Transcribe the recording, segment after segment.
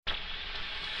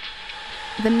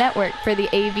the network for the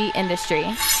AV industry.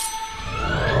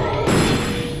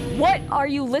 What are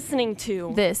you listening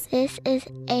to? This is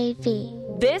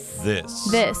AV. This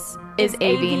is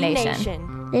AV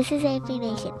Nation. This is AV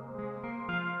Nation.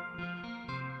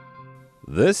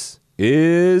 This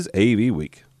is AV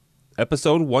Week,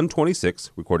 episode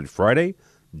 126, recorded Friday,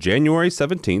 January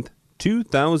 17th,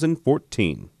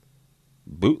 2014.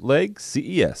 Bootleg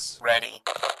CES. Ready.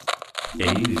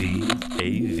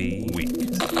 AV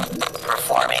Week.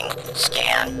 Performing.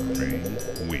 Scan.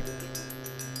 Week.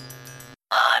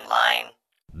 Online.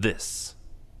 This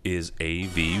is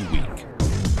AV Week.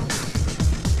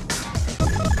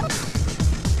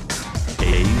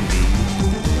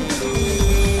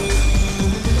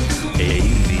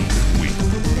 AV Week.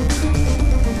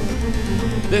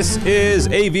 This is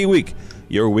AV Week,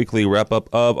 your weekly wrap-up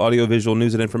of audiovisual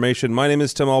news and information. My name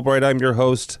is Tim Albright. I'm your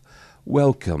host.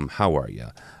 Welcome. How are you?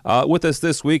 With us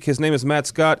this week, his name is Matt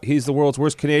Scott. He's the world's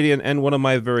worst Canadian and one of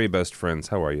my very best friends.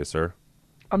 How are you, sir?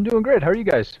 I'm doing great. How are you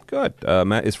guys? Good.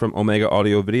 Matt is from Omega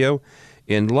Audio Video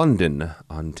in London,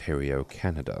 Ontario,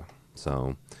 Canada.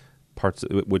 So parts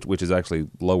which is actually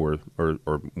lower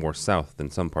or more south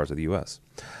than some parts of the U.S.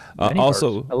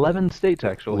 Also, 11 states,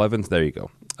 actually. 11. There you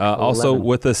go. Also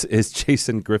with us is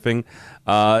Jason Griffin.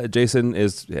 Jason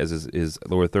is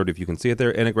lower third, if you can see it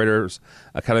there,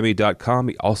 integratorsacademy.com.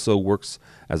 He also works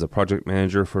as a project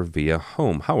manager for Via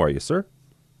Home. How are you, sir?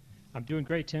 I'm doing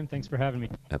great, Tim. Thanks for having me.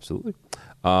 Absolutely.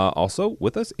 Also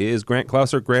with us is Grant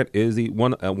Clouser. Grant is the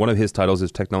one of his titles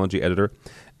is technology editor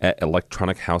at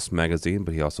Electronic House magazine,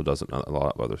 but he also does a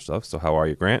lot of other stuff. So how are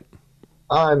you, Grant?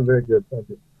 I'm very good, thank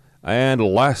you. And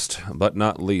last but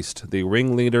not least, the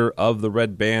ringleader of the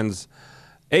Red Band's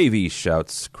AV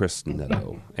Shouts, Chris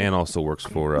Netto, and also works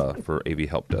for AV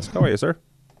Help Desk. How are you, sir?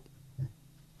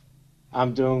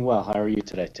 I'm doing well. How are you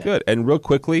today, Tim? Good. And real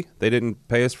quickly, they didn't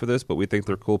pay us for this, but we think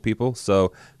they're cool people.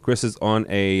 So Chris is on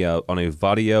a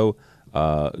Vadio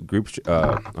group.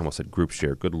 I almost said group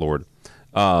share. Good Lord.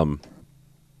 On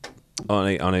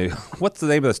a what's the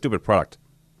name of that stupid product?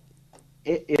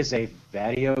 It is a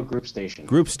Vadio group station.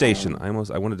 Group station. I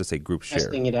wanted to say group share.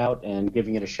 Testing it out and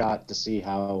giving it a shot to see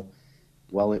how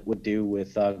well it would do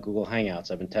with Google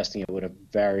Hangouts. I've been testing it with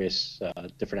various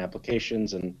different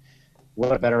applications, and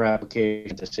what a better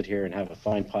application to sit here and have a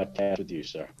fine podcast with you,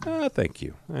 sir. Thank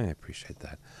you. I appreciate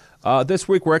that. This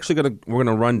week we're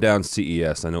gonna run down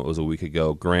CES. I know it was a week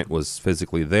ago. Grant was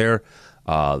physically there.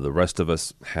 The rest of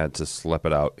us had to schlep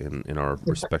it out in our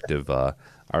respective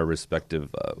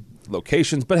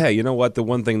locations. But hey, you know what? The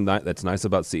one thing that's nice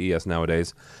about CES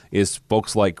nowadays is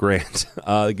folks like Grant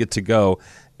get to go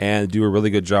and do a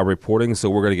really good job reporting. So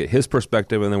we're going to get his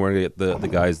perspective, and then we're going to get the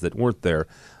guys that weren't there,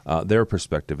 their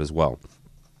perspective as well.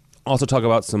 Also talk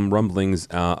about some rumblings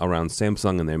around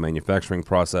Samsung and their manufacturing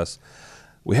process.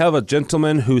 We have a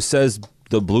gentleman who says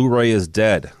the Blu-ray is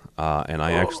dead, and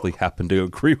I actually happen to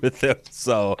agree with him.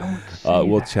 So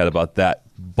we'll chat about that.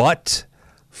 But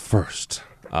first,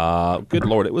 good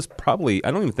Lord, it was probably, I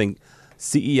don't even think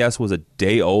CES was a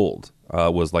day old,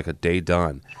 was like a day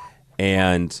done.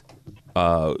 And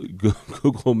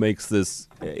Google makes this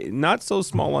not so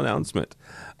small announcement.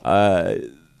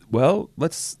 Well,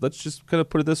 let's just kind of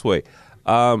put it this way.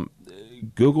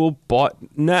 Google bought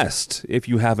Nest, if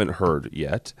you haven't heard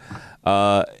yet,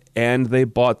 and they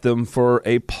bought them for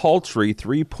a paltry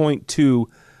 $3.2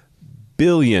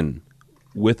 billion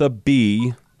with a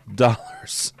B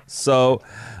dollars. So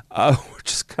we're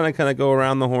just kind of go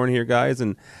around the horn here, guys,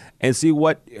 and see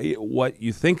what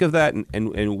you think of that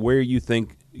and where you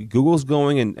think Google's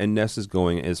going and Nest is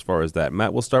going as far as that.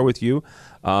 Matt, we'll start with you.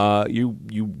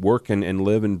 You work and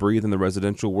live and breathe in the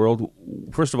residential world.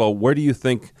 First of all, where do you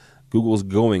think Google's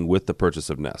going with the purchase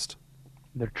of Nest?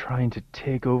 They're trying to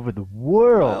take over the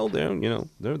world. Well,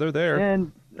 they're there,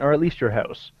 or at least your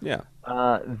house. Yeah.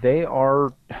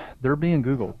 They're being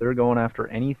Google. They're going after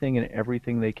anything and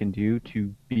everything they can do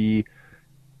to be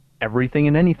everything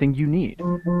and anything you need.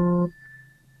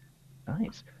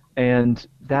 Nice. And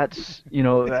that's,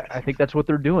 I think that's what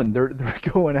they're doing. They're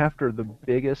going after the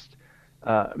biggest,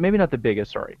 maybe not the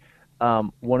biggest, sorry,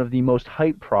 one of the most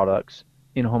hyped products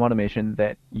in home automation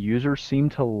that users seem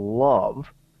to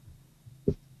love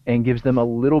and gives them a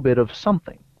little bit of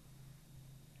something.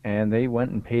 And they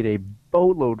went and paid a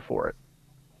boatload for it,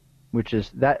 which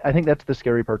is that. I think that's the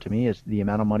scary part to me, is the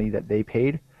amount of money that they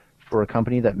paid for a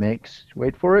company that makes,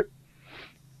 wait for it,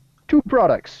 2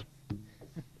 products.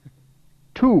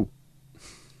 2.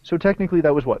 So technically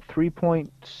that was what,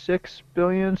 3.6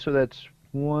 billion? So that's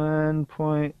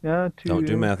 1.2. Don't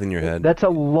do math in your head. That's a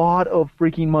lot of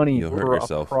freaking money You'll for hurt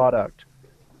yourself. a product.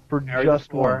 For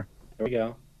just one. There we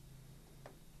go.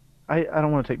 I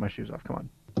don't want to take my shoes off. Come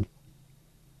on.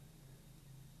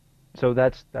 So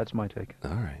that's my take.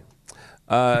 All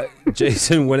right.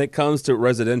 Jason, when it comes to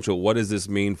residential, what does this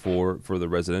mean for the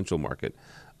residential market?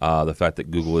 The fact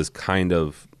that Google is kind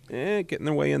of getting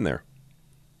their way in there.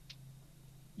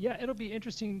 Yeah, it'll be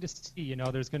interesting to see. You know,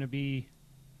 there's going to be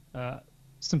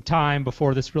some time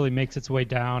before this really makes its way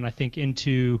down, I think,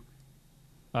 into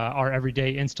our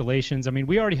everyday installations. I mean,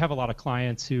 we already have a lot of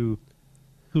clients who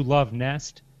love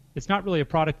Nest. It's not really a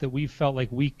product that we felt like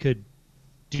we could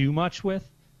do much with.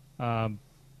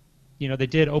 You know, they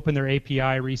did open their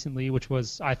API recently, which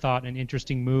was, I thought, an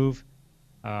interesting move.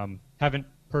 Haven't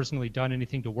personally done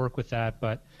anything to work with that,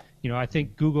 but, you know, I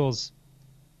think Google's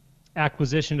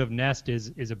acquisition of Nest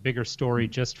is a bigger story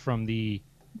just from the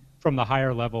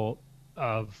higher level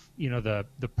of, you know,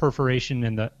 the perforation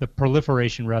and the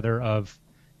proliferation rather of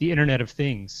the Internet of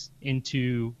Things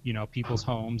into, you know, people's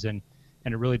homes, and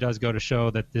it really does go to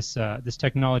show that this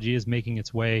technology is making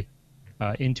its way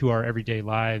into our everyday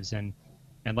lives, and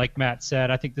like Matt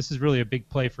said, I think this is really a big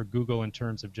play for Google in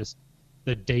terms of just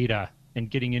the data and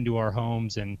getting into our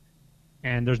homes, and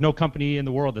there's no company in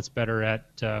the world that's better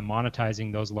at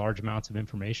monetizing those large amounts of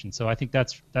information. So I think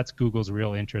that's Google's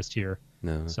real interest here.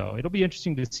 No. So it'll be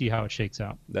interesting to see how it shakes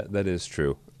out. That is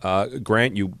true.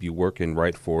 Grant, you work and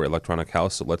write for Electronic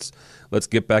House, so let's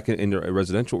get back into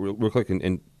residential real quick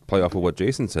and play off of what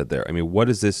Jason said there. I mean, what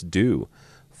does this do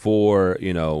for,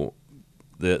 you know,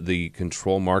 the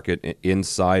control market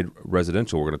inside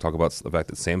residential? We're going to talk about the fact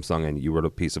that Samsung, and you wrote a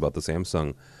piece about the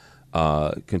Samsung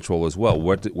control as well.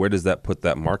 Where does that put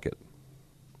that market?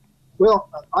 Well,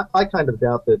 I kind of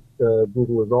doubt that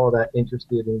Google is all that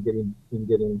interested in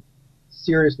getting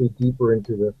seriously deeper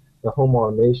into the home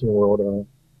automation world.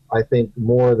 I think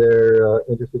more they're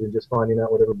interested in just finding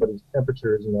out what everybody's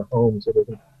temperature is in their home so they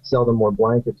can sell them more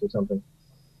blankets or something.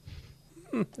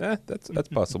 That's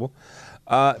possible.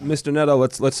 Mr. Neto,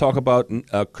 let's talk about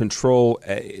control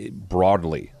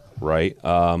broadly, right?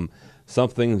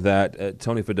 Something that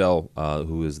Tony Fadell,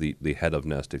 who is the head of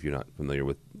Nest, if you're not familiar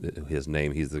with his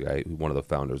name, he's the guy, one of the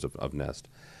founders of Nest.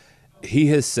 He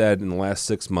has said in the last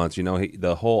 6 months, you know,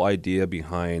 the whole idea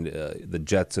behind the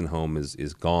Jetson home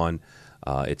is gone.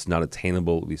 It's not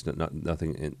attainable, at least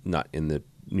not in the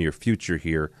near future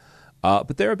here.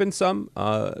 But there have been some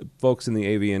folks in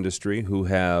the AV industry who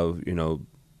have, you know,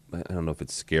 I don't know if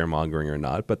it's scaremongering or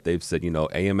not, but they've said, you know,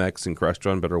 AMX and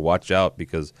Crestron better watch out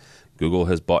because Google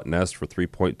has bought Nest for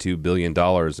 $3.2 billion,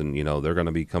 and, you know, they're going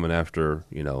to be coming after,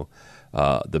 you know,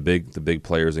 the big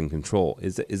players in control.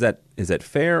 Is that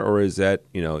fair, or is that,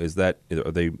 you know,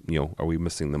 are they, you know, are we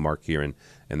missing the mark here, and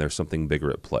there's something bigger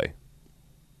at play?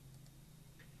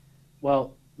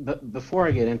 Well, before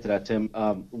I get into that, Tim,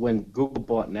 when Google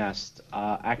bought Nest,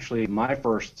 actually my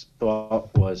first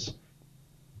thought was,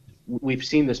 we've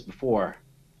seen this before.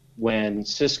 When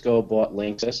Cisco bought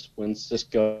Linksys, when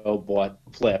Cisco bought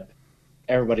Flip,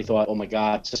 everybody thought, oh my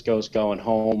God, Cisco's going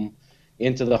home,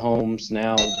 into the homes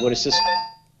now. What is Cisco?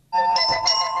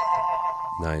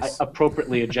 Nice.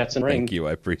 Appropriately a Jetson ring. Thank you,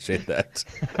 I appreciate that.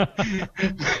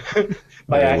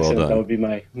 By accident, well, that would be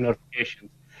my notification.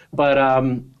 But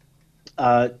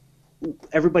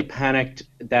everybody panicked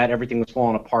that everything was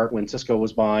falling apart when Cisco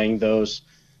was buying those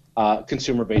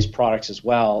consumer-based products as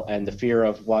well, and the fear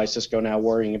of why Cisco now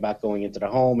worrying about going into the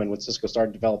home, and when Cisco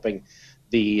started developing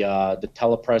the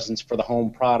telepresence for the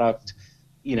home product,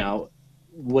 you know,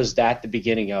 was that the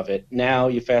beginning of it? Now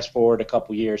you fast forward a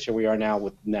couple years, here we are now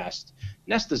with Nest.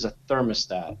 Nest is a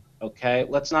thermostat, okay?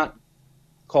 Let's not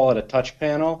call it a touch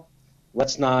panel.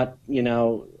 Let's not, you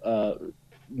know,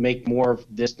 make more of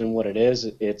this than what it is.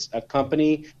 It's a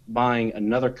company buying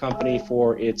another company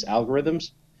for its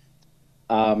algorithms.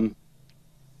 I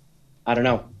don't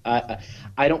know.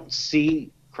 I don't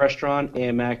see Crestron,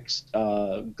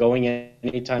 AMX going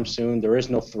anytime soon. There is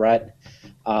no threat.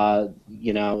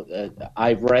 You know,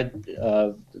 I've read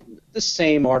the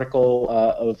same article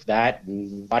of that,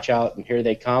 and watch out, and here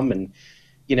they come. And,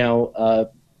 you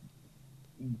know,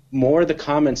 more of the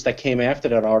comments that came after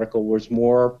that article was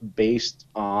more based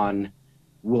on,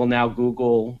 will now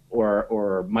Google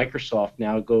or Microsoft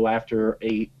now go after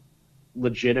a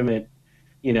legitimate,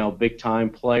 you know, big-time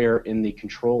player in the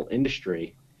control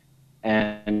industry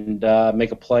and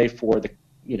make a play for the,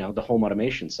 you know, the home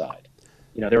automation side.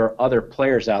 You know, there are other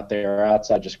players out there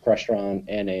outside just Crestron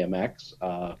and AMX.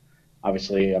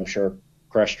 Obviously, I'm sure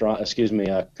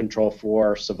Control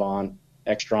 4, Savant,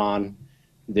 Extron,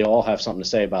 they all have something to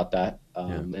say about that.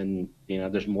 And, you know,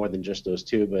 there's more than just those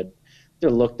two, but they're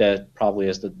looked at probably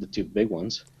as the two big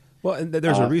ones. Well, and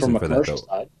there's a reason for that, though.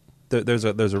 Side. There's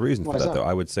a reason for that, that, though.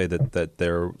 I would say that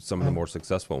they're some of the more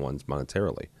successful ones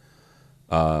monetarily.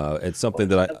 It's something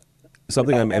that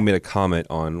I made a comment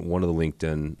on one of the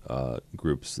LinkedIn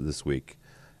groups this week.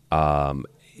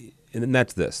 And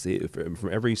that's this. From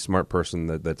every smart person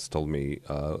that's told me,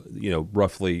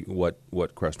 roughly what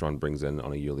Crestron brings in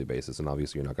on a yearly basis, and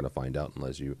obviously you're not going to find out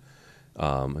unless you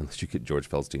get George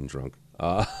Feldstein drunk.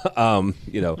 That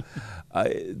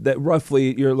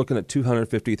roughly you're looking at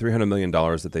 $250-300 million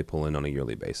that they pull in on a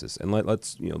yearly basis, and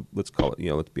let's call it.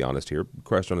 Let's be honest here.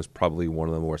 Crestron is probably one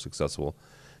of the more successful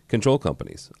control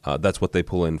companies. That's what they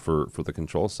pull in for the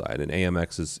control side, and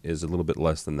AMX is a little bit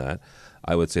less than that.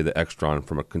 I would say the Extron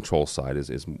from a control side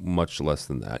is much less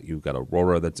than that. You've got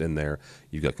Aurora that's in there.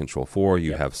 You've got Control 4.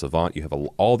 You have Savant. You have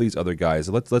all these other guys.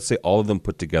 Let's say all of them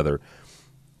put together,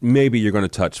 maybe you're going to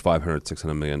touch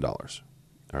 $500-600 million. All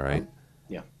right?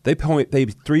 Yeah. They paid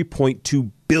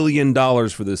 $3.2 billion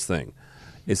for this thing.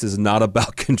 This is not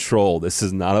about control. This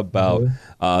is not about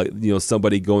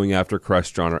somebody going after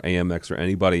Crestron or AMX or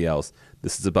anybody else.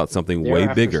 This is about something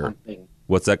way bigger.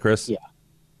 What's that, Chris? Yeah.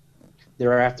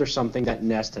 They're after something that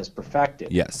Nest has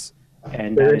perfected. Yes.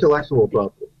 And their intellectual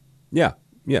property. Yeah,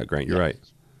 Grant, you're right.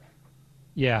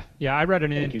 Yeah. I read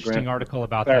an interesting article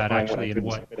about that actually, and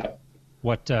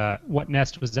what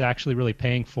Nest was actually really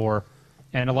paying for,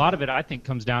 and a lot of it I think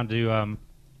comes down to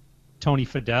Tony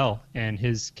Fadell and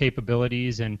his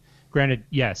capabilities. And granted,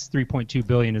 yes, $3.2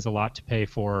 billion is a lot to pay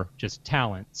for just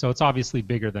talent, so it's obviously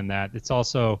bigger than that. It's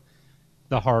also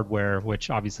the hardware,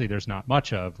 which obviously there's not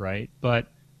much of, right? But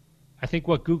I think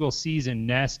what Google sees in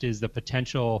Nest is the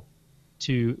potential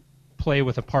to play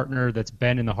with a partner that's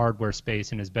been in the hardware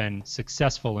space and has been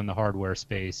successful in the hardware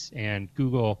space. And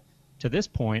Google, to this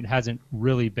point, hasn't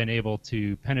really been able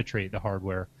to penetrate the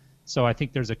hardware. So I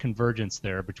think there's a convergence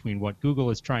there between what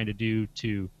Google is trying to do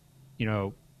to,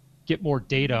 get more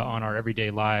data on our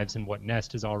everyday lives and what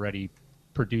Nest is already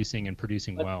producing and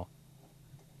producing well.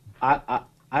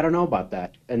 I don't know about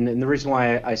that. And the reason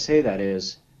why I say that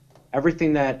is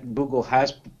everything that Google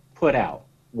has put out,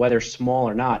 whether small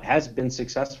or not, has been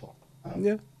successful.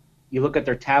 Yeah. You look at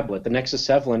their tablet, the Nexus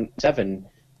 7,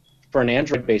 for an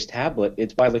Android-based tablet,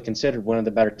 it's widely considered one of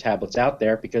the better tablets out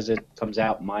there because it comes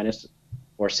out minus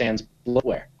or sans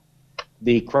bloatware.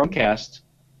 The Chromecast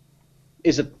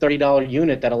is a $30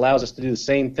 unit that allows us to do the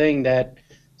same thing that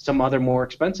some other more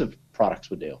expensive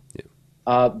products would do.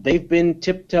 Yeah. They've been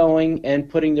tiptoeing and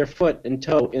putting their foot and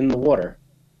toe in the water,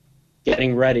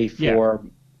 getting ready for,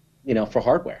 for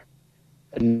hardware.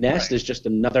 Nest is just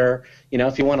another,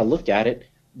 if you want to look at it,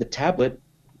 the tablet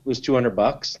was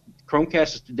 $200.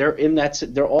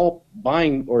 Chromecast, they're all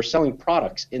buying or selling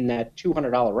products in that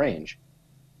 $200 range.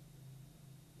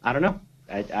 I don't know.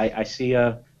 I see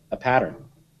a pattern.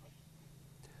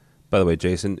 By the way,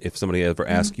 Jason, if somebody ever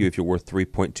asks you if you're worth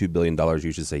 $3.2 billion,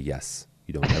 you should say yes.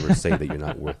 You don't ever say that you're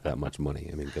not worth that much money.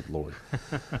 I mean, good Lord.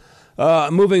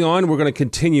 Moving on, we're going to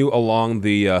continue along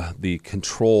the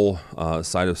control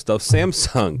side of stuff.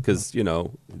 Samsung, because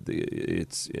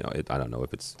I don't know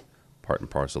if it's part and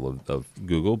parcel of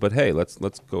Google, but hey, let's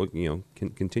go.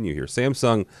 Continue here.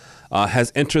 Samsung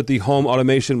has entered the home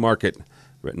automation market.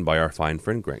 Written by our fine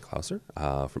friend Grant Klauser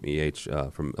from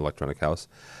from Electronic House.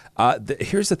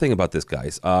 Here's the thing about this,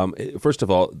 guys. First of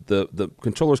all, the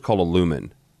controller is called a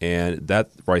Lumen, and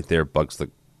that right there bugs the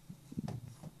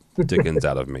dickens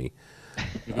out of me.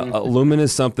 Lumen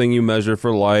is something you measure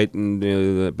for light, and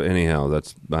but anyhow,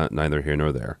 that's neither here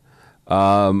nor there.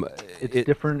 It's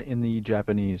different in the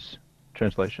Japanese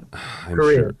translation.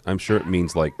 I'm sure it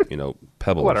means like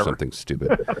pebble or something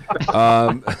stupid.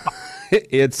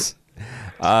 It's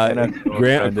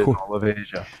Grant, all of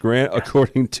Asia. Grant,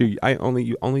 according to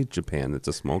only Japan. It's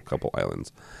a small couple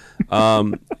islands.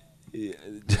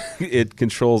 It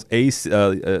controls AC,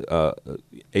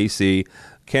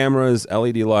 cameras,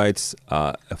 LED lights,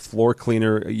 a floor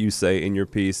cleaner, you say in your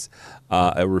piece,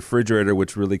 a refrigerator,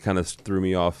 which really kind of threw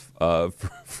me off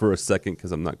for a second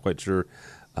because I'm not quite sure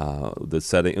the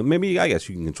setting. Maybe I guess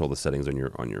you can control the settings on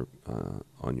your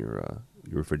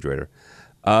refrigerator.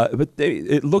 But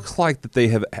it looks like that they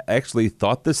have actually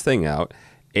thought this thing out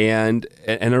and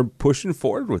are pushing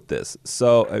forward with this.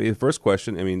 So, the first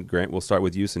question, Grant, we'll start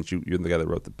with you since you're the guy that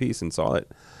wrote the piece and saw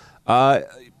it.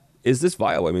 Is this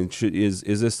viable? Is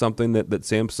this something that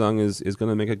Samsung is going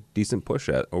to make a decent push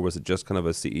at, or was it just kind of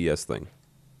a CES thing?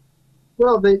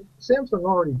 Well, Samsung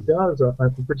already does,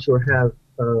 I'm pretty sure, have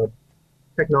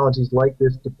technologies like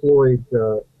this deployed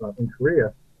in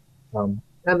Korea.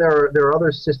 And there are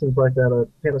other systems like that.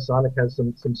 Panasonic has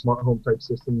some smart home type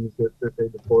systems that they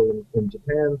deploy in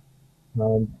Japan.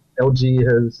 LG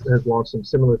has launched some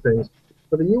similar things.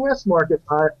 For the U.S. market,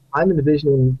 I'm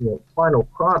envisioning final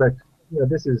product.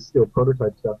 This is still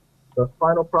prototype stuff. The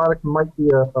final product might be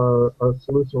a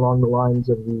solution along the lines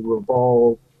of the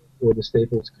Revolve or the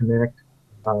Staples Connect.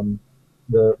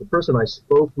 The person I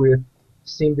spoke with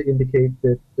seemed to indicate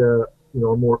that a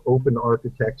more open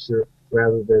architecture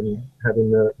rather than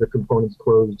having the components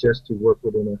closed just to work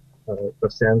within a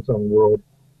Samsung world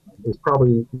is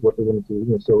probably what they're going to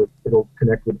do. So it'll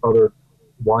connect with other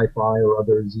Wi-Fi or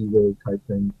other Z-Wave type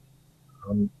things.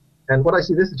 And what I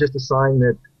see, this is just a sign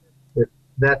that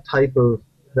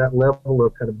that level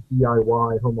of kind of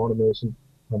DIY home automation,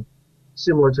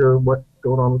 similar to what's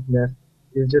going on with Nest,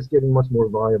 is just getting much more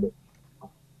viable.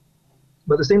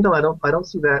 But at the same time, I don't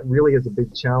see that really as a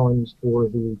big challenge for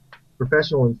the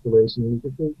professional installation.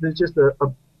 There's just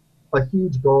a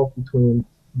huge gulf between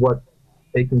what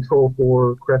a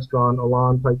Control4 Crestron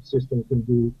Elan type system can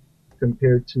do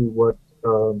compared to what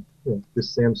the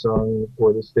Samsung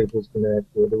or the Staples Connect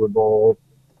or the Revolve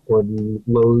or the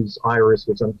Lowe's Iris,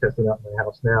 which I'm testing out in my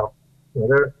house now.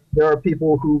 There are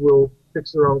people who will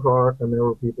fix their own car, and there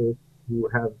are people who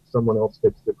have someone else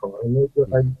fix their car.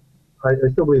 And I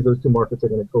still believe those two markets are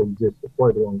going to coexist for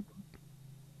quite a long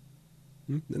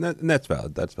time. And that's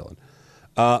valid. That's valid.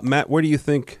 Matt, where do you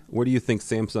think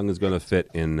Samsung is going to fit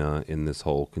in this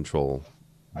whole control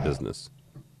business?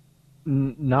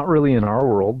 Not really in our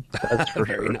world. That's for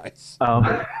Very sure. nice.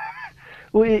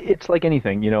 Well, it's like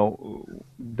anything.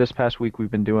 This past week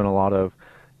we've been doing a lot of,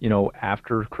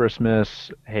 after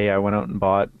Christmas. Hey, I went out and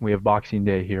bought. We have Boxing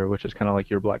Day here, which is kind of like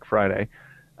your Black Friday.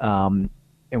 And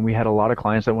we had a lot of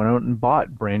clients that went out and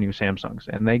bought brand new Samsungs,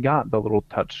 and they got the little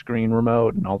touchscreen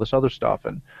remote and all this other stuff.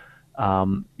 And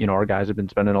our guys have been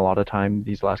spending a lot of time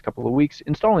these last couple of weeks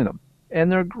installing them,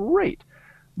 and they're great.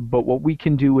 But what we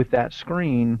can do with that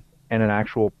screen and an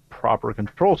actual proper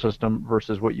control system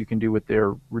versus what you can do with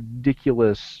their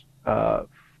ridiculous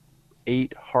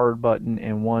 8 hard button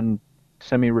and 1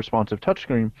 semi-responsive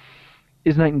touchscreen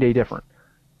is night and day different.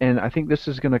 And I think this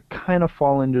is going to kind of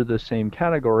fall into the same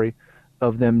category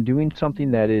of them doing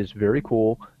something that is very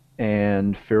cool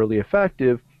and fairly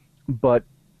effective, but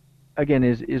again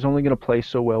is only going to play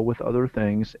so well with other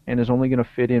things and is only going to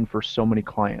fit in for so many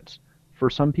clients. For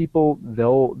some people,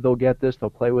 they'll get this, they'll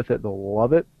play with it, they'll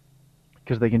love it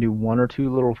because they can do 1 or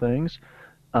 2 little things.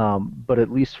 But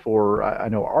at least for I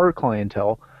know our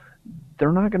clientele,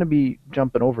 they're not going to be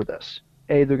jumping over this.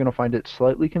 They're going to find it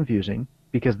slightly confusing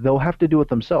because they'll have to do it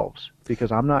themselves.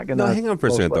 Because I'm not going to. No, hang on for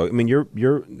a second though. I mean, you're.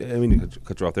 I mean, to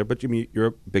cut you off there, but you're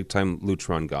a big time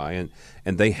Lutron guy,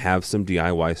 and they have some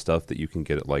DIY stuff that you can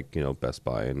get at Best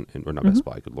Buy or not Best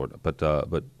Buy, good lord, but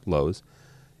Lowe's.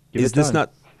 Is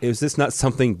this not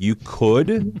something you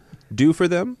could do for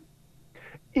them?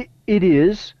 It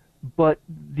is, but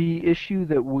the issue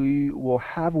that we will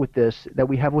have with this, that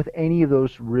we have with any of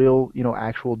those real,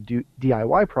 actual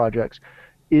DIY projects,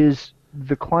 is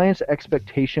the client's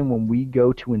expectation when we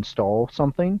go to install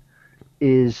something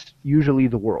is usually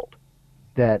the world.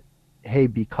 That, hey,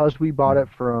 because we bought it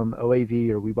from OAV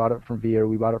or we bought it from VIA or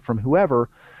we bought it from whoever,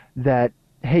 that,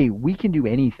 hey, we can do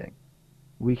anything.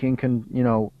 We can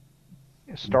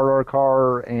start our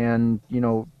car and,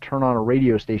 turn on a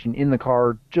radio station in the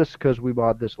car just because we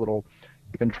bought this little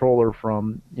controller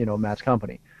from, Matt's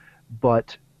company.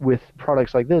 But with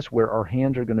products like this where our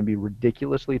hands are going to be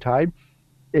ridiculously tied,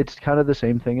 it's kind of the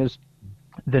same thing as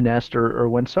the Nest or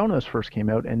when Sonos first came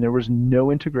out, and there was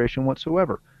no integration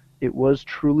whatsoever. It was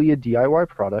truly a DIY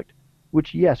product,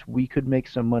 which, yes, we could make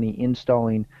some money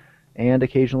installing and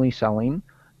occasionally selling.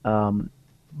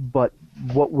 But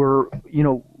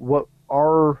what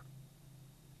our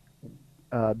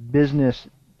business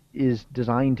is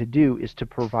designed to do is to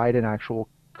provide an actual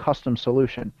custom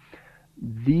solution.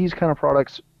 These kind of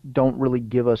products don't really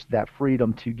give us that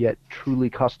freedom to get truly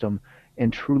custom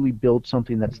and truly build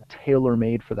something that's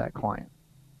tailor-made for that client.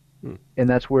 And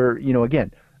that's where,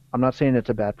 again, I'm not saying it's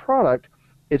a bad product.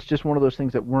 It's just one of those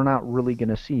things that we're not really going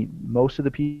to see. Most of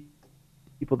the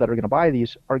people that are going to buy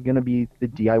these are going to be the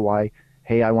DIY,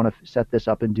 hey, I want to set this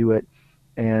up and do it,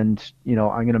 and, I'm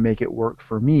going to make it work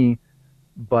for me.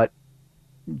 But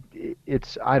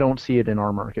I don't see it in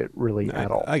our market really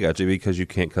at all. I got you, because you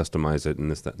can't customize it,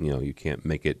 and you can't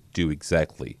make it do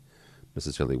exactly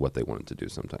necessarily what they want it to do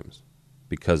sometimes,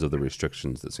 because of the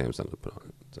restrictions that Samsung would put on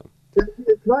it. So,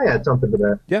 can I add something to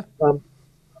that? Yeah.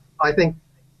 I think,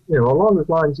 along those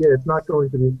lines, it's not going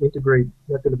to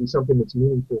not going to be something that's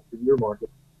meaningful for your market.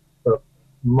 But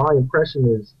my impression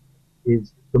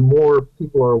is the more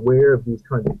people are aware of these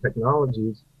kinds of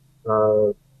technologies,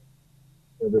 the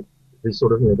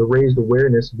sort of, the raised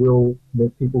awareness will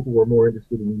make people who are more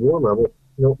interested in your level,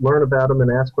 learn about them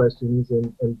and ask questions,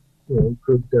 and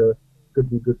could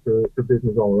be good for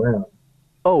business all around.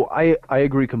 Oh, I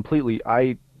agree completely.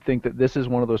 I think that this is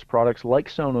one of those products like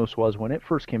Sonos was when it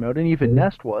first came out, and even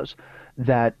Nest was,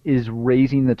 that is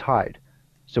raising the tide.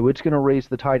 So it's going to raise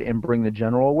the tide and bring the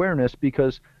general awareness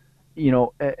because,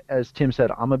 as Tim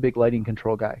said, I'm a big lighting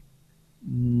control guy.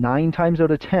 9 times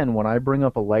out of 10, when I bring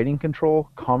up a lighting control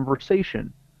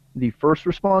conversation, the first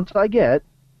response I get,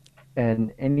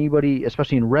 and anybody,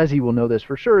 especially in Resi, will know this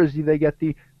for sure, is they get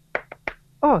the,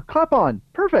 "Oh, clap on,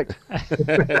 perfect."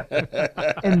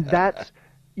 And that's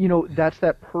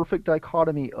that perfect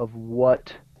dichotomy of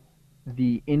what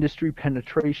the industry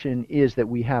penetration is that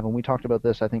we have. And we talked about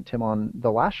this, I think, Tim, on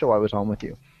the last show I was on with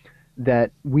you,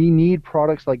 that we need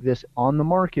products like this on the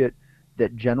market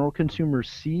that general consumers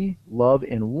see, love,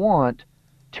 and want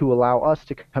to allow us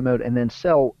to come out and then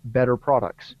sell better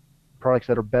products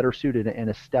that are better suited and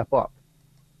a step up.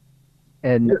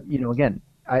 And, again,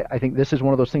 I think this is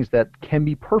one of those things that can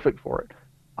be perfect for it.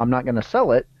 I'm not going to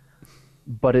sell it,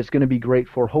 but it's going to be great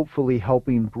for hopefully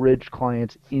helping bridge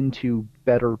clients into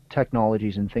better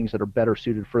technologies and things that are better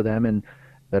suited for them and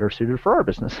better suited for our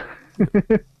business.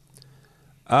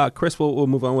 Chris, we'll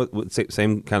move on with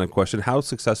same kind of question. How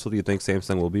successful do you think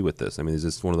Samsung will be with this? I mean, is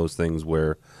this one of those things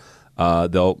where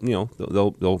they'll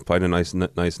find a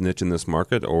nice niche in this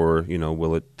market, or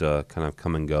will it kind of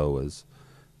come and go as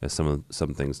some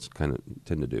things kind of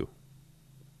tend to do?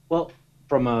 Well,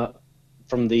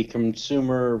 from the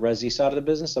consumer Resi side of the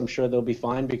business, I'm sure they'll be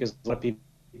fine because a lot of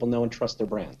people know and trust their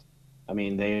brand. I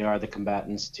mean, they are the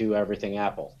combatants to everything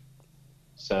Apple.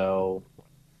 So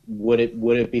would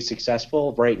it be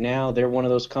successful? Right now, they're one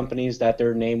of those companies that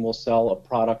their name will sell a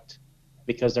product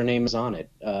because their name is on it.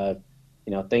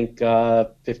 Think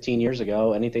 15 years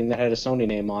ago, anything that had a Sony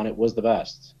name on it was the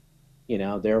best.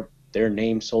 Their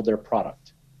name sold their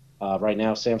product. Right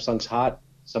now, Samsung's hot.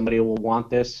 Somebody will want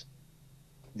this.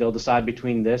 They'll decide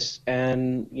between this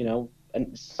and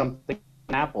something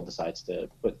Apple decides to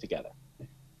put together.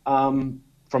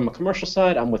 From a commercial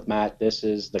side, I'm with Matt. This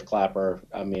is the clapper.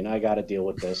 I mean, I got to deal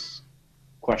with this.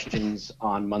 Questions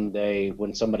on Monday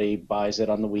when somebody buys it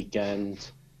on the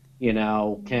weekend.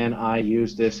 Can I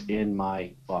use this in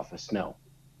my office? No.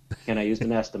 Can I use the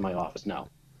Nest in my office? No.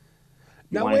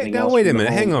 Now wait a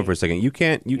minute. Hang on for a second. You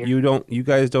can't. You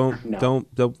guys don't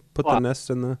put the Nest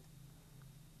in the.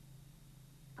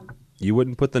 You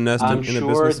wouldn't put the Nest in the business?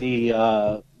 I'm sure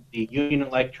the union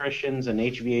electricians and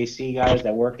HVAC guys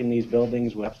that work in these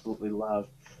buildings would absolutely love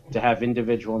to have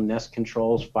individual Nest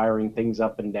controls firing things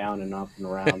up and down and up and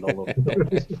around all over the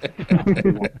buildings.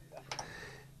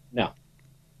 No.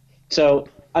 So,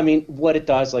 I mean, what it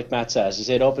does, like Matt says, is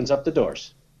it opens up the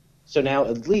doors. So now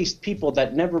at least people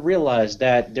that never realized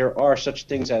that there are such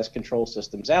things as control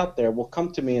systems out there will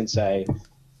come to me and say,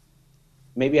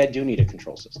 maybe I do need a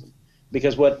control system.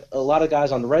 Because what a lot of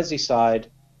guys on the Resi side,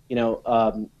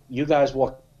 you guys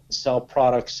will sell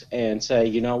products and say,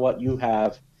 you know what, you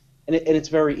have, and it's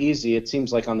very easy, it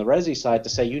seems like on the Resi side, to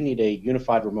say you need a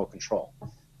unified remote control.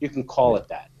 You can call it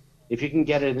that. If you can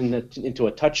get it into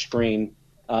a touch screen,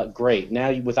 great.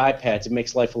 Now with iPads, it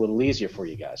makes life a little easier for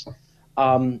you guys.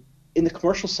 In the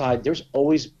commercial side, there's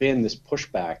always been this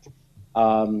pushback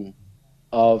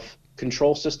of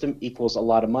control system equals a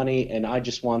lot of money, and I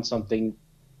just want something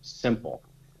simple.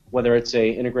 Whether it's a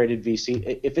integrated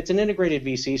VC, if it's an integrated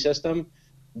VC system,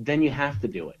 then you have to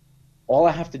do it. All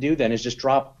I have to do then is just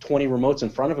drop 20 remotes in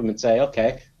front of them and say,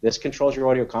 okay, this controls your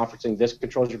audio conferencing, this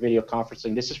controls your video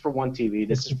conferencing, this is for one TV,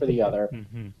 this is for the other,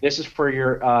 this is for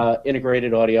your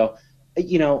integrated audio.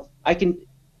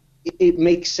 It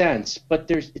makes sense,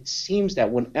 but it seems that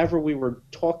whenever we were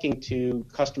talking to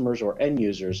customers or end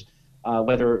users,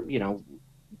 whether,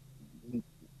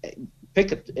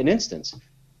 pick an instance,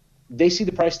 they see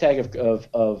the price tag of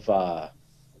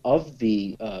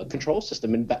the control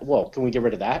system, and can we get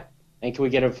rid of that? And can we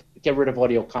get rid of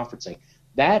audio conferencing?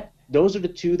 Those are the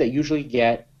two that usually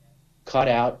get cut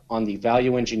out on the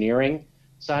value engineering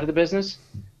side of the business.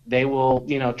 They will,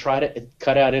 try to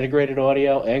cut out integrated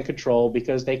audio and control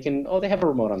because they have a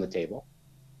remote on the table,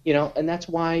 and that's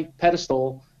why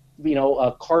pedestal,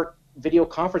 cart video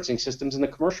conferencing systems in the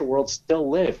commercial world still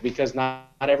live, because not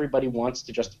everybody wants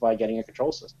to justify getting a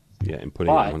control system. Yeah, and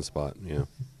putting it in one spot. Yeah.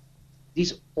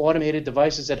 These automated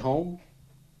devices at home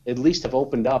at least have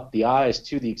opened up the eyes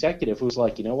to the executive who's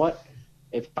like, you know what?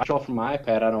 If I show from my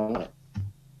iPad, I don't want it.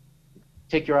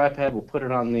 Take your iPad, we'll put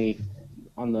it on the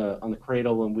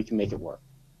cradle, and we can make it work.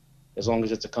 As long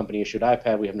as it's a company issued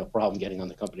iPad, we have no problem getting on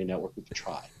the company network. We can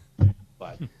try.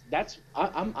 But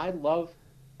I love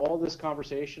all this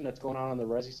conversation that's going on the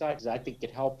Resi side, because I think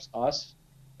it helps us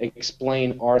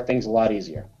explain our things a lot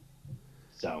easier.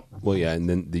 So Well, yeah, and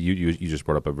then you just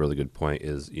brought up a really good point.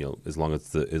 Is as long as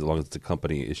the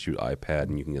company issued iPad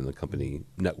and you can get in the company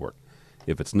network.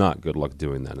 If it's not, good luck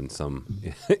doing that in some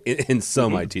in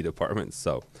some IT departments.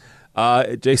 So,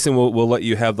 Jason, we'll let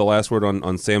you have the last word on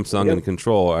Samsung and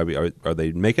Control. Are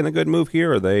they making a good move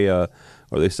here? Are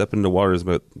they stepping into waters,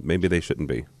 but maybe they shouldn't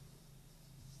be?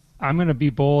 I'm going to be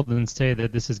bold and say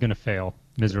that this is going to fail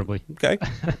miserably. Okay.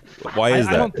 Why is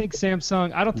that? I don't think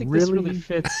Samsung. I don't think this really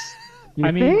fits.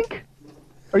 You think?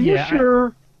 Are you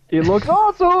sure? It looks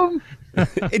awesome.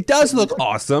 It does look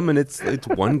awesome, and it's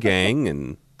one gang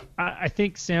and. I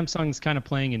think Samsung's kind of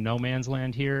playing in no man's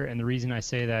land here, and the reason I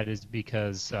say that is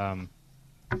because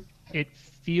it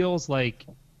feels like,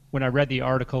 when I read the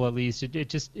article at least,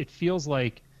 it feels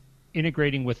like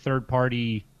integrating with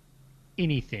third-party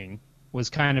anything was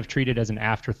kind of treated as an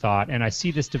afterthought, and I see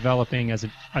this developing as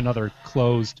another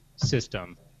closed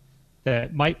system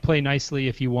that might play nicely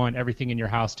if you want everything in your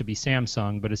house to be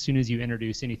Samsung, but as soon as you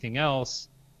introduce anything else,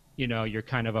 you're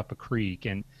kind of up a creek,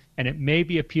 and it may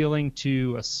be appealing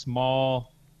to a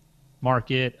small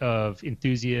market of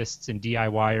enthusiasts and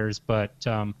DIYers, but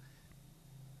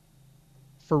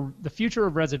for the future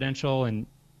of residential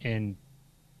and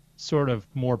sort of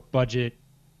more budget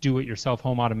do-it-yourself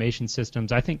home automation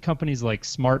systems, I think companies like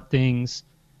SmartThings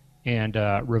and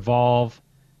Revolve,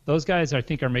 those guys I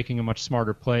think are making a much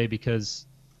smarter play because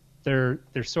they're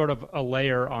sort of a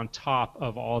layer on top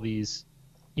of all these.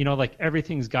 Like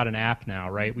everything's got an app now,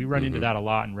 right? We run into that a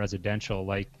lot in residential.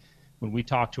 Like when we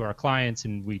talk to our clients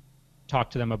and we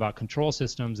talk to them about control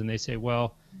systems and they say,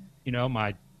 well,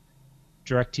 my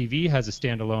DirecTV has a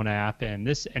standalone app and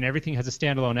everything has a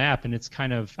standalone app. And it's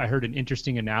kind of, I heard an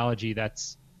interesting analogy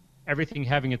that's everything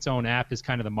having its own app is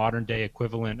kind of the modern day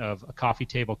equivalent of a coffee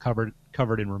table covered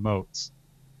in remotes.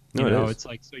 It's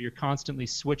like, so you're constantly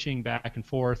switching back and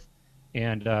forth,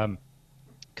 and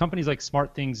companies like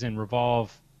SmartThings and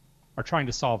Revolve are trying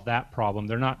to solve that problem.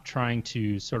 They're not trying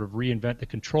to sort of reinvent the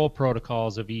control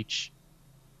protocols of each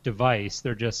device.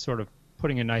 They're just sort of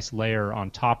putting a nice layer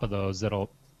on top of those that'll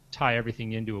tie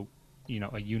everything into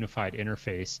a unified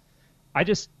interface. I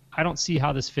don't see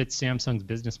how this fits Samsung's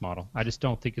business model. I just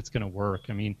don't think it's going to work.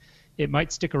 I mean, it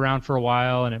might stick around for a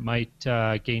while and it might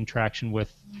gain traction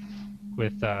with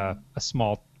a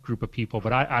small group of people,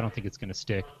 but I don't think it's going to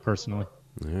stick personally.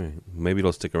 All right. Maybe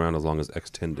it'll stick around as long as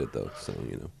X10 did, though. So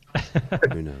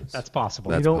who knows? That's possible.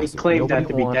 We claimed that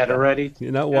to be dead already.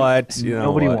 You know what?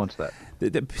 Nobody wants that.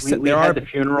 We had the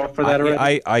funeral for that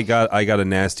already. I got a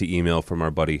nasty email from our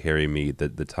buddy Harry Mead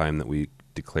the time that we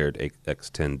declared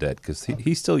X10 dead because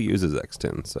he still uses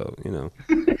X10. So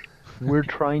We're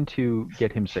trying to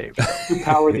get him saved. To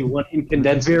power the one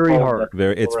incandescent. Very hard.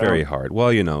 It's very hard. Well,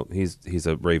 he's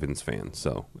a Ravens fan,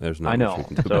 so there's not much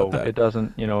we can do about that. It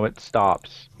doesn't, it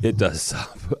stops. It does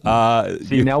stop.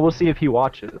 Now we'll see if he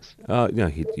watches.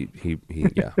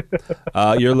 Yeah.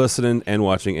 You're listening and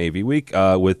watching AV Week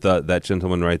with that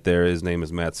gentleman right there. His name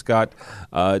is Matt Scott.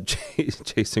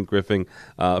 Jason Griffin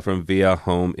from Via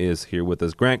Home is here with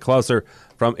us. Grant Clouser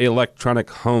from Electronic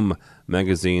Home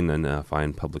Magazine and a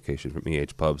fine publication from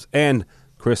EH Pubs, and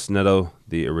Chris Netto,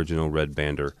 the original Red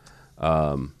Bander,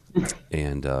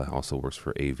 and also works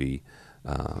for AV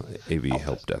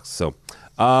Help Desk. So,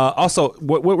 also,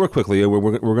 we're quickly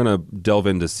we're going to delve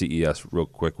into CES real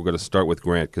quick. We're going to start with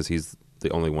Grant because he's the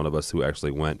only one of us who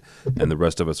actually went, and the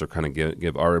rest of us are kind of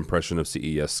give our impression of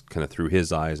CES kind of through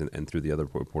his eyes and through the other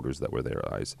reporters that were their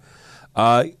eyes.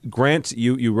 Grant,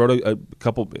 you wrote a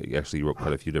couple. Actually, you wrote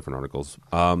quite a few different articles.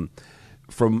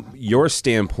 From your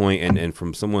standpoint, and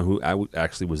from someone who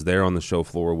actually was there on the show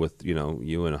floor with you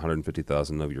and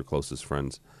 150,000 of your closest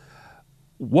friends,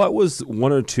 what was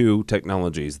one or two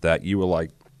technologies that you were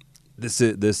like, this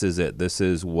is it. This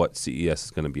is what CES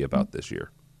is going to be about this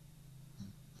year?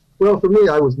 Well, for me,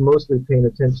 I was mostly paying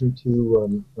attention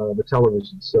to the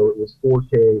television, so it was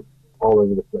 4K all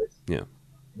over the place. Yeah.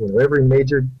 Every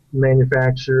major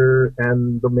manufacturer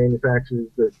and the manufacturers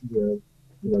that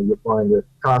you'll find at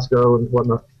Costco and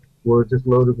whatnot were just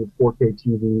loaded with 4K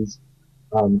TVs.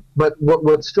 But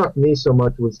what struck me so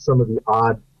much was some of the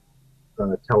odd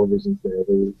televisions there.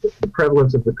 The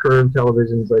prevalence of the curved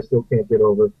televisions I still can't get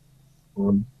over,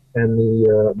 and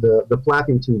the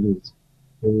flappy TVs,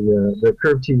 the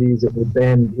curved TVs that would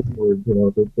bend inward.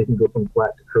 They can go from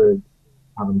flat to curved.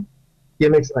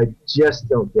 Gimmicks, I just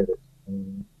don't get it.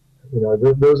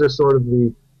 Those are sort of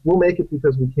we'll make it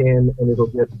because we can, and it'll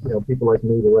get people like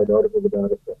me to write articles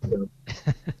about it. But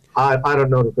I don't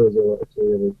know that those are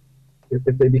actually ever.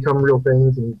 If they become real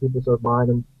things and people start buying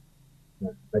them,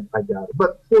 I doubt it.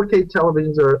 But 4K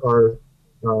televisions are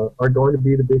are going to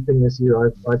be the big thing this year.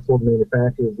 I've told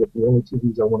manufacturers that the only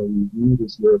TVs I want to review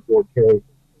this year are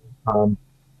 4K.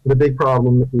 The big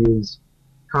problem is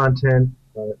content,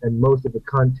 and most of the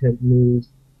content news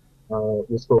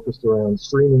was focused around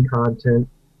streaming content.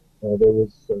 There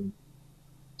was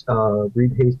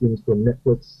Reed Hastings from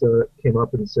Netflix came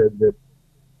up and said that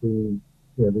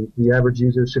the average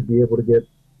user should be able to get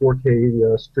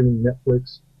 4K stream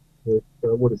Netflix with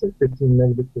 15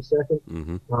 megabits per second.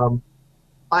 Mm-hmm.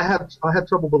 I have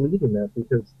trouble believing that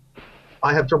because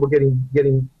I have trouble getting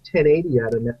 1080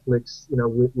 out of Netflix,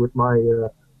 with my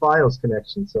FiOS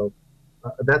connection. So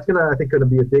that's I think gonna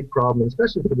be a big problem,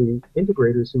 especially for the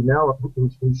integrators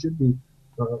who should be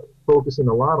focusing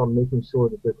a lot on making sure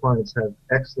that their clients have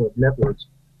excellent networks,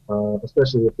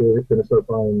 especially if they're going to start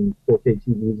buying 4K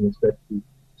TVs and expect to be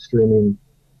streaming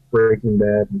Breaking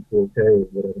Bad in 4K or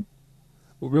whatever.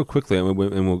 Well, real quickly, and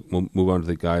we'll move on to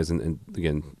the guys, and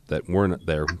again, that weren't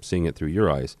there, seeing it through your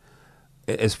eyes.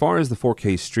 As far as the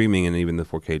 4K streaming and even the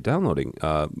 4K downloading,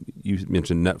 you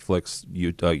mentioned Netflix.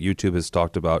 YouTube has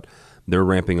talked about they're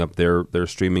ramping up their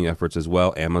streaming efforts as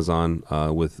well. Amazon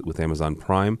with Amazon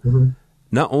Prime. Mm-hmm.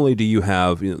 Not only do you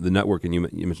have the network, and you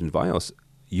mentioned FiOS,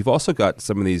 you've also got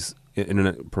some of these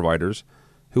internet providers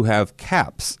who have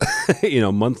caps,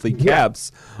 monthly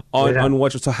caps on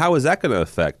what. So how is that going to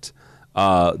affect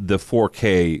the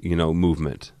 4K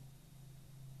movement?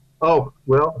 Oh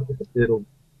well, it'll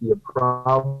be a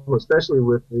problem, especially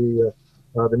with the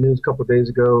news a couple of days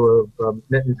ago of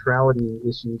net neutrality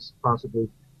issues possibly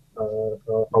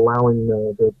allowing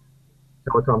the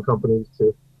telecom companies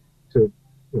to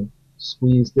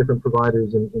squeeze different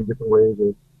providers in different ways,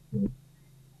 of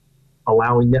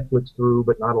allowing Netflix through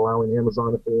but not allowing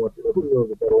Amazon if they want to. Who knows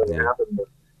if that'll ever happen? But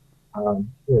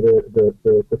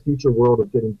the future world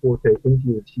of getting 4K into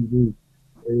your TV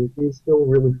is still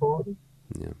really foggy.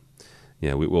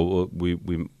 Yeah.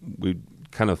 We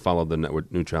kind of followed the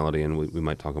network neutrality, and we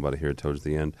might talk about it here towards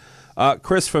the end.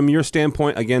 Chris, from your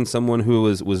standpoint, again, someone who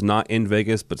was not in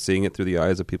Vegas but seeing it through the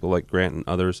eyes of people like Grant and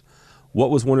others, what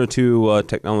was one or two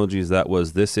technologies that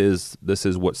was this is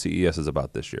what CES is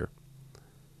about this year?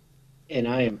 And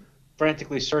I am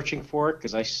frantically searching for it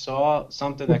because I saw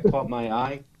something that caught my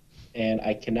eye, and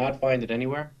I cannot find it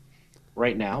anywhere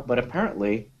right now. But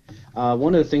apparently,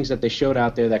 one of the things that they showed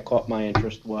out there that caught my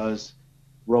interest was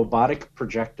robotic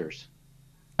projectors.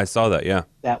 I saw that, yeah.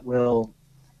 That will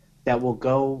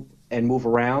go and move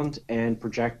around and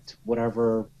project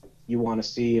whatever you want to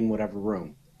see in whatever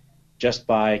room, just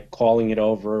by calling it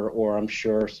over, or I'm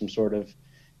sure some sort of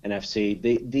NFC.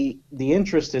 The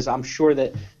interest is, I'm sure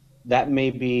that may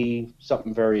be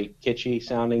something very kitschy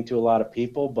sounding to a lot of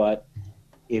people, but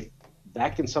if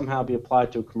that can somehow be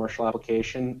applied to a commercial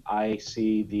application, I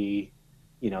see the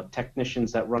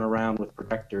technicians that run around with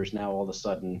projectors now all of a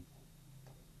sudden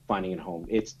finding it home.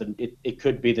 It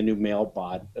could be the new mail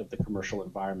bot of the commercial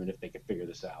environment if they could figure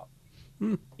this out.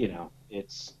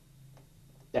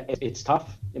 It's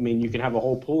tough. I mean, you can have a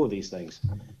whole pool of these things,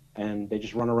 and they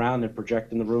just run around and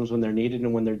project in the rooms when they're needed,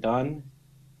 and when they're done,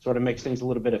 sort of makes things a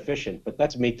little bit efficient. But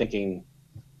that's me thinking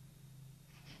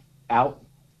out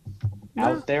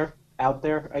there,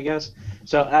 I guess.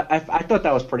 So I thought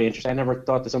that was pretty interesting. I never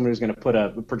thought that somebody was going to put a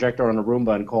projector on a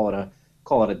Roomba and call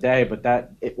it a day, but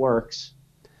that it works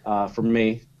for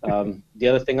me. The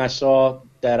other thing I saw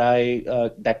that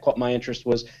that caught my interest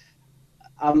was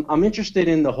I'm interested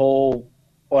in the whole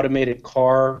automated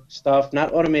car stuff.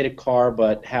 Not automated car,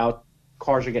 but how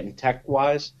cars are getting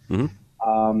tech-wise.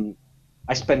 Mm-hmm.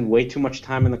 I spend way too much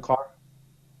time in the car.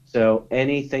 So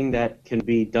anything that can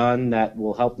be done that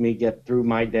will help me get through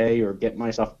my day or get my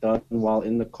stuff done while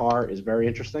in the car is very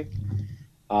interesting.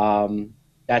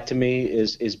 That to me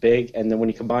is big. And then when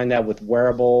you combine that with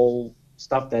wearable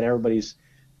stuff that everybody's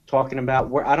talking about,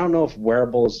 I don't know if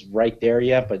wearable is right there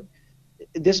yet, but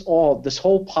this whole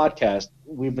podcast,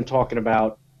 we've been talking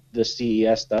about the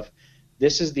CES stuff.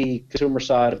 This is the consumer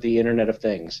side of the Internet of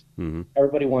Things. Mm-hmm.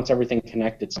 Everybody wants everything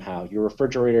connected somehow. Your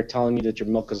refrigerator telling you that your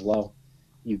milk is low.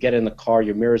 You get in the car,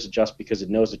 your mirrors adjust because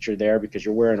it knows that you're there because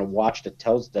you're wearing a watch that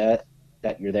tells that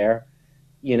you're there.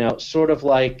 Sort of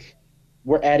like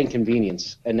we're adding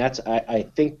convenience, and I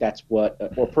think that's what,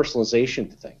 or personalization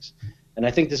to things. And I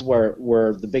think this is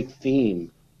where the big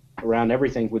theme around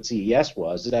everything with CES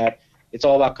was that it's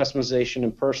all about customization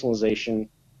and personalization,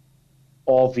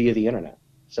 all via the internet.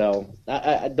 So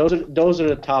those are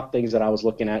the top things that I was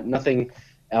looking at. Nothing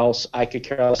else. I could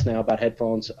care less now about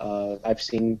headphones. I've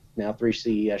seen now 3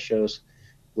 CES shows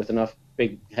with enough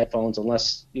big headphones,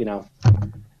 unless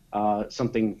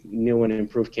something new and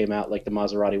improved came out, like the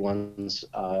Maserati ones,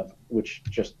 which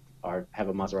just or have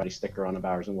a Maserati sticker on of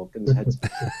ours and Wilkins heads.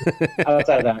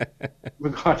 Outside of that,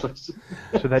 regardless.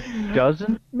 So that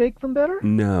doesn't make them better?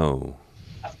 No.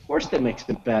 Of course, that makes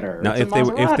them better. Now, It's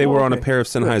if they were on a Okay. pair of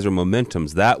Sennheiser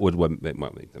Momentums, that would what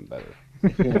might make them better.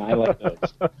 Yeah, I like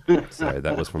those. Sorry,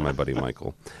 that was from my buddy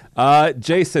Michael.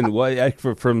 Jason,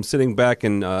 from sitting back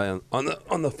and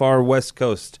on the far west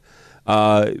coast,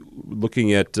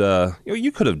 looking at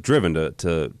you could have driven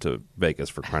to Vegas,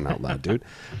 for crying out loud, dude.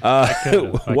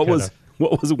 What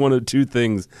was one of two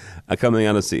things coming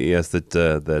out of CES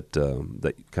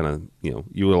that kind of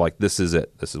you were like, this is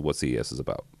it, this is what CES is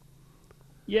about?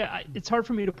 Yeah, it's hard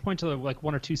for me to point to like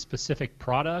one or two specific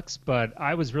products, but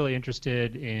I was really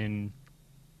interested in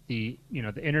the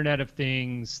Internet of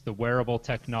Things, the wearable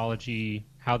technology,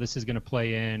 how this is going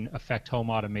to affect home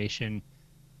automation,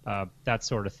 that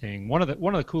sort of thing. One of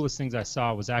the coolest things I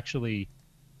saw was actually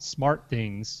smart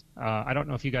things. I don't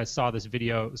know if you guys saw this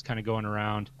video. It was kind of going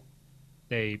around.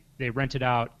 They rented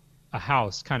out a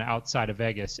house kind of outside of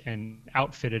Vegas and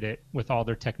outfitted it with all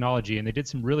their technology, and they did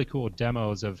some really cool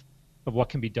demos of what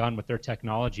can be done with their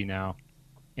technology now.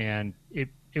 And it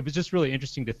was just really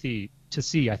interesting to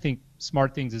see. I think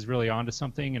Smart Things is really onto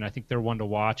something, and I think they're one to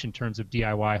watch in terms of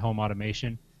DIY home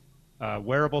automation.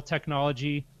 Wearable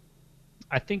technology,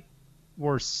 I think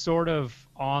we're sort of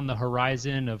on the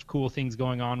horizon of cool things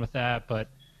going on with that, but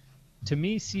to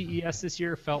me, CES this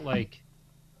year felt like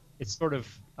it's sort of,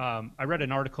 I read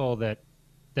an article that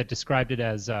described it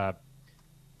as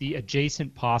the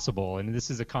adjacent possible, and this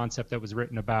is a concept that was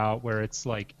written about where it's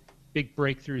like big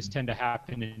breakthroughs tend to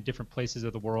happen in different places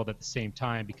of the world at the same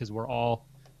time because we're all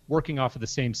working off of the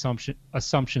same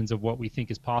assumptions of what we think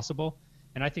is possible.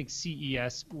 And I think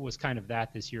CES was kind of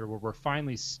that this year, where we're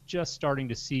finally just starting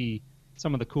to see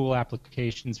some of the cool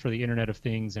applications for the Internet of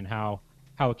Things and how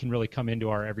it can really come into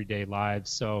our everyday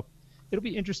lives. So it'll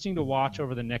be interesting to watch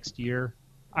over the next year.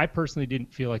 I personally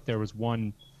didn't feel like there was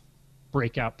one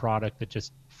breakout product that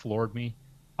just floored me.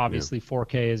 Obviously,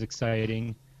 4K is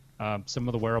exciting. Some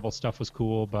of the wearable stuff was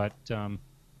cool, but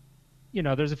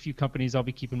there's a few companies I'll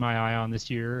be keeping my eye on this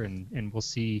year, and we'll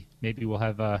see. Maybe we'll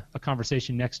have a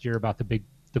conversation next year about the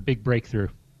big breakthrough.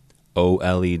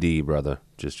 OLED, brother.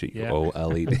 Just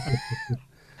OLED.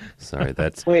 Sorry,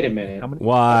 that's. Wait a minute.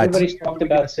 What? Everybody's talked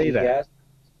about CES.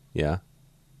 Yeah.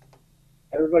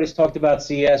 Everybody's talked about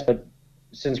CES, but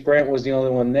since Grant was the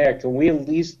only one there, can we at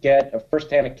least get a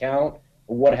first-hand account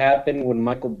of what happened when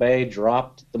Michael Bay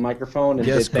dropped the microphone? And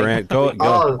Yes, Grant, go.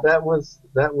 Oh, that was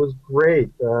great.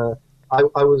 I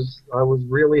was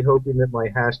really hoping that my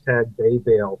hashtag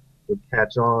Baybail would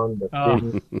catch on, but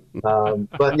didn't.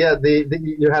 But yeah,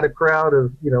 you had a crowd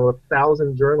of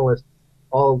 1,000 journalists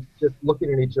all just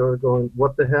looking at each other, going,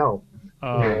 "What the hell?"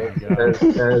 As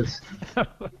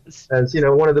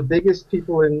one of the biggest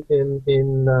people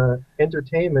in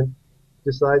entertainment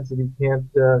decides that he can't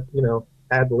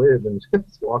ad lib and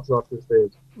just walks off the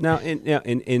stage. Now,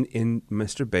 in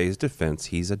Mr. Bay's defense,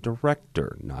 he's a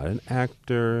director, not an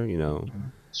actor.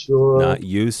 Sure. Not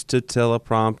used to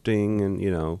teleprompting,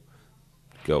 and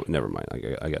go. Never mind.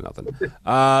 I got nothing.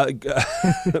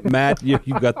 Matt, you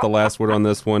got the last word on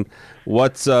this one.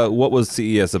 What was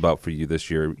CES about for you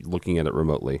this year, looking at it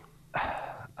remotely?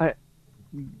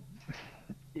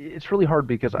 It's really hard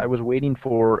because I was waiting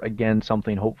for, again,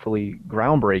 something hopefully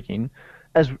groundbreaking,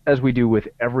 as we do with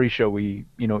every show we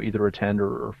either attend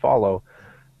or follow,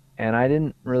 and I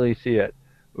didn't really see it,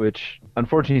 which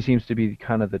unfortunately seems to be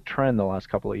kind of the trend the last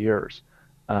couple of years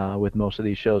with most of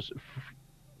these shows.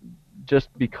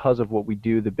 Just because of what we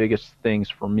do, the biggest things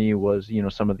for me was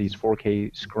some of these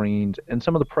 4K screens and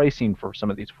some of the pricing for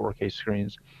some of these 4K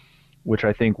screens, which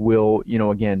I think will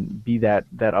again be that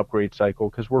upgrade cycle,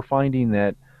 because we're finding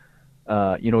that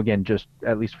again, just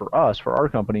at least for us, for our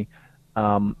company,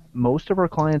 most of our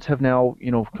clients have now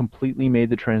completely made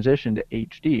the transition to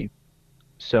HD.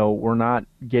 So we're not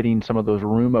getting some of those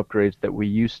room upgrades that we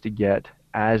used to get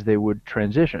as they would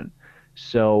transition.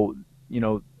 So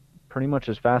pretty much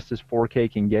as fast as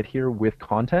 4K can get here with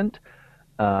content,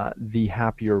 the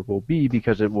happier we'll be,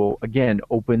 because it will again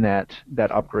open that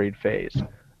upgrade phase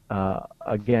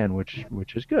again, which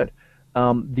is good.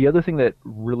 The other thing that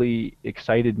really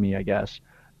excited me, I guess,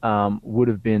 would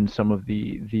have been some of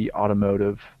the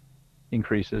automotive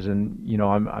increases, and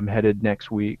I'm headed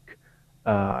next week,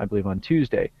 I believe on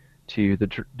Tuesday, to the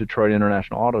Detroit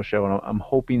International Auto Show, and I'm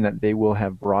hoping that they will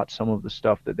have brought some of the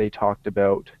stuff that they talked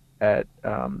about at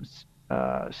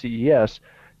CES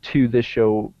to this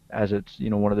show, as it's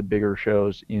one of the bigger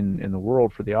shows in the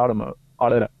world for the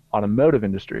automotive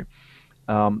industry.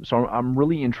 So I'm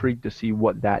really intrigued to see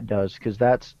what that does, because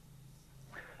that's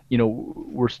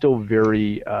we're still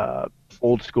very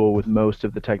old school with most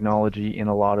of the technology in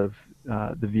a lot of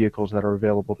the vehicles that are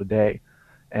available today.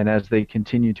 And as they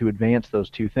continue to advance those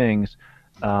two things,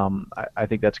 I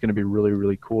think that's going to be really,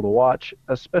 really cool to watch,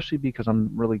 especially because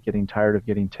I'm really getting tired of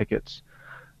getting tickets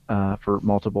for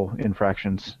multiple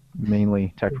infractions,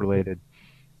 mainly tech-related.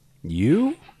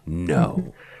 You?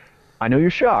 No. I know you're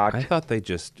shocked. I thought they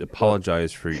just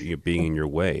apologized for you being in your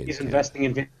way. He's investing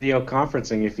in video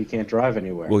conferencing if he can't drive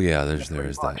anywhere. Well, yeah, there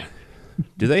is that.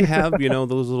 Do they have,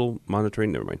 those little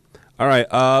monitoring? Never mind. All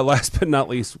right, last but not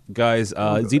least, guys,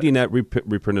 ZDNet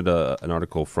reprinted an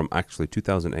article from actually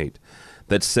 2008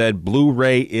 that said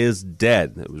Blu-ray is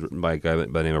dead. It was written by a guy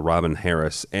by the name of Robin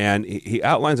Harris, and he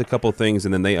outlines a couple of things,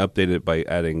 and then they updated it by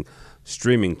adding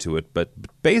streaming to it. But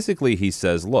basically he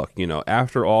says, look,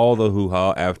 after all the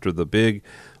hoo-ha, after the big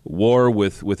war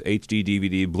with HD,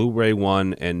 DVD, Blu-ray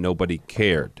won, and nobody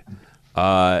cared,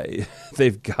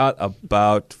 they've got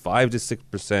about 5 to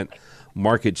 6%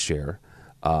 market share.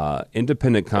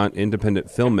 Independent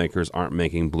filmmakers aren't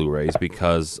making Blu-rays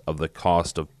because of the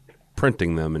cost of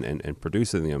printing them and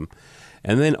producing them.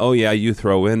 And then, you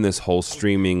throw in this whole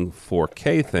streaming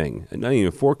 4K thing. Not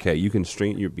even 4K. You can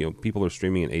stream. People are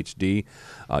streaming in HD.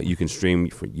 You can stream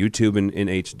for YouTube in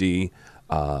HD.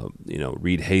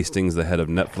 Reed Hastings, the head of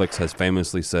Netflix, has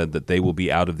famously said that they will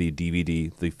be out of the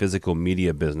DVD, the physical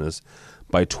media business,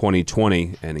 by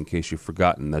 2020. And in case you've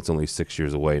forgotten, that's only 6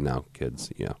 years away now,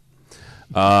 kids. Yeah.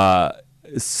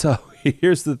 So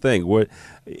here's the thing.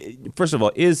 First of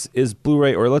all, is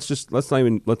Blu-ray, or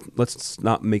let's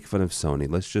not make fun of Sony.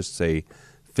 Let's just say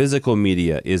physical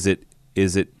media. Is it?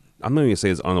 I'm not even gonna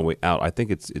say it's on the way out. I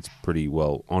think it's pretty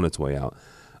well on its way out.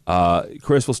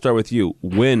 Chris, we'll start with you.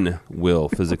 When will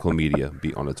physical media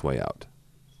be on its way out?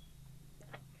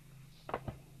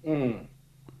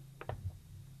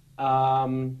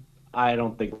 I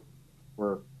don't think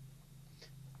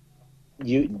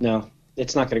no.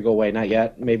 It's not going to go away, not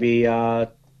yet. Maybe I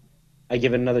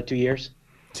give it another 2 years.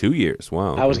 2 years,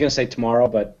 wow. I was going to say tomorrow,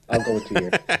 but I'll go with 2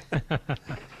 years.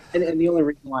 and the only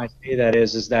reason why I say that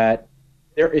is that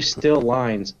there is still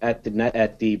lines at the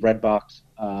Redbox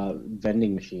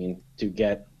vending machine to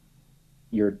get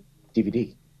your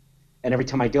DVD. And every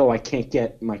time I go, I can't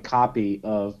get my copy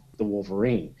of the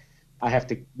Wolverine. I have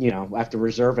to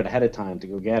reserve it ahead of time to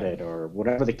go get it, or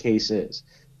whatever the case is.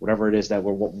 Whatever it is that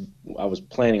I was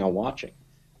planning on watching.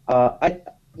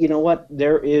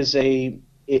 There is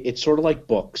it's sort of like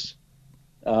books.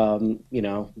 The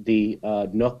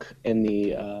Nook and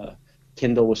the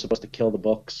Kindle was supposed to kill the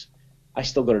books. I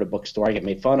still go to the bookstore. I get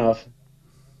made fun of,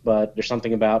 but there's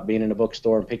something about being in a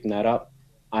bookstore and picking that up.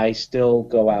 I still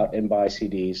go out and buy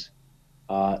CDs.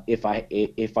 If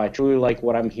I truly like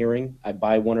what I'm hearing, I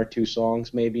buy 1 or 2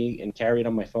 songs maybe and carry it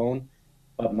on my phone.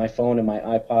 But my phone and my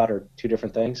iPod are 2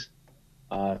 different things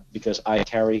because I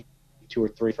carry 2 or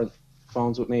 3 different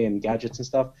phones with me and gadgets and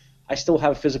stuff. I still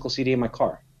have a physical CD in my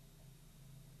car.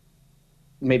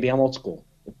 Maybe I'm old school,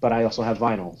 but I also have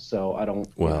vinyl, so I don't.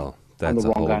 Well, that's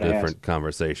a whole different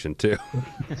conversation too.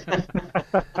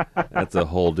 That's a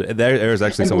whole. There's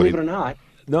actually somebody. Believe it or not.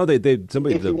 No,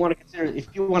 somebody. If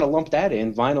you want to lump that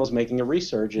in, vinyl's making a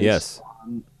resurgence. Yes.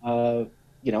 On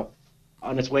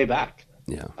its way back.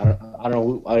 Yeah. I don't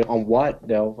know on what,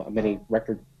 though. Many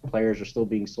record players are still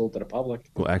being sold to the public.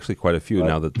 Well, actually, quite a few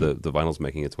now that the vinyl's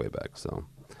making its way back. So.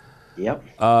 Yep.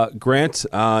 Grant,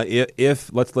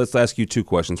 if let's ask you 2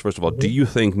 questions. First of all, do you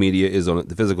think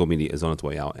the physical media is on its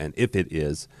way out? And if it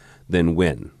is, then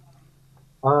when?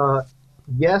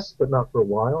 Yes, but not for a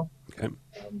while. Okay.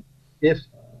 If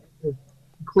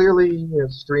clearly,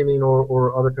 streaming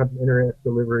or other kinds of internet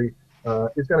delivery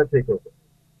is going to take over.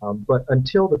 But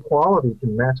until the quality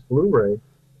can match Blu-ray,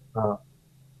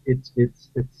 it's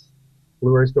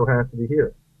Blu-ray still has to be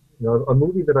here. A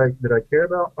movie that I care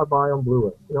about, I buy on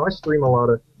Blu-ray. I stream a lot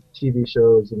of TV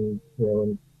shows and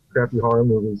and crappy horror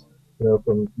movies,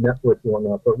 from Netflix and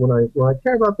whatnot. But when I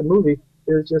care about the movie,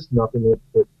 there's just nothing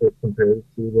that compares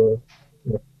to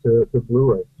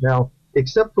Blu-ray. Now,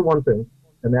 except for one thing,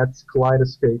 and that's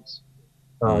Kaleidoscape's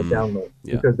download,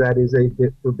 because that is a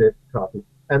bit-for-bit copy,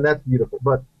 and that's beautiful.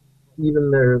 But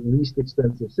even their least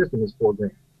expensive system is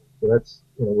 $4,000, so that's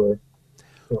where.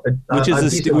 Which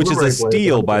is a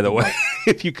steal, by the way,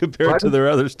 if you compare it to their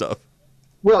other stuff.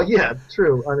 Well, yeah,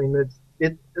 true. I mean,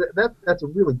 that's a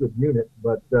really good unit,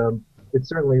 but it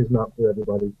certainly is not for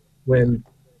everybody. When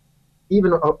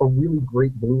even a really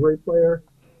great Blu-ray player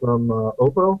from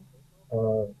Oppo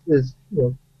is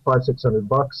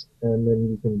 $500-600, and then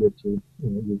you can get your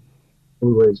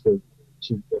Blu-rays for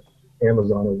cheap at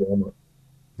Amazon or Walmart.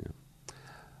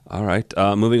 All right,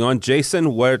 moving on.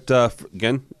 Jason, what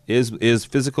again? Is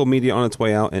physical media on its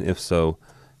way out, and if so,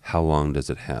 how long does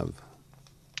it have?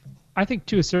 I think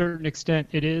to a certain extent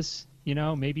it is.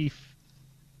 Maybe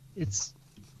it's.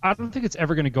 I don't think it's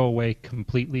ever going to go away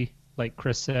completely, like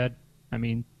Chris said. I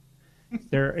mean,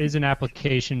 there is an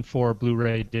application for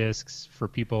Blu-ray discs for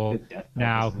people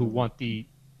now who want the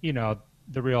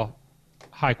real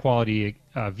high quality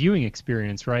viewing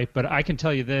experience, right? But I can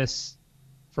tell you this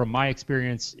from my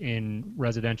experience in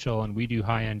residential, and we do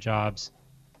high-end jobs.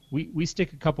 We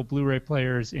stick a couple Blu-ray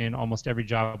players in almost every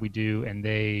job we do, and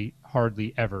they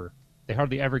hardly ever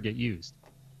get used.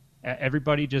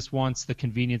 Everybody just wants the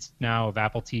convenience now of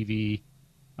Apple TV,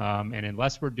 and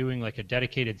unless we're doing like a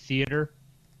dedicated theater,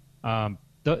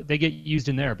 they get used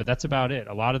in there. But that's about it.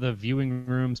 A lot of the viewing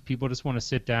rooms, people just want to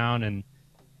sit down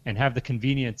and have the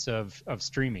convenience of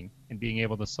streaming and being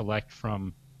able to select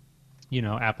from,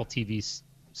 Apple TV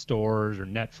stores or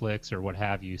Netflix or what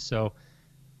have you. So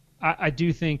I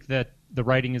do think that the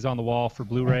writing is on the wall for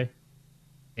Blu-ray,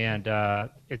 and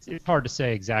it's hard to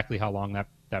say exactly how long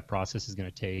that process is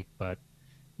going to take. But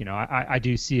I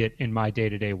do see it in my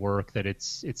day-to-day work that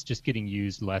it's just getting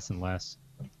used less and less.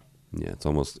 Yeah, it's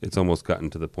almost gotten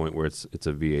to the point where it's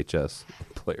a VHS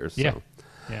player. So.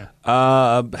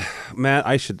 Yeah. Matt,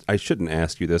 I shouldn't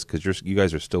ask you this because you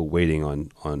guys are still waiting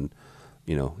on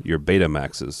your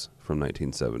Betamaxes from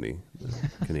 1970,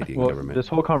 the Canadian government. This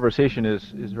whole conversation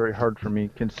is very hard for me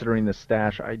considering the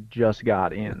stash I just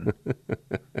got in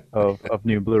of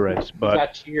new Blu-rays.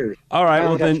 But cheers. All right,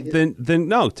 well then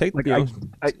no, take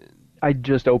I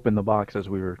just opened the box as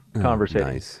we were conversating.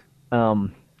 Nice.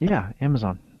 Yeah,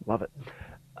 Amazon, love it.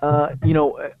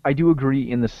 I do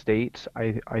agree in the States.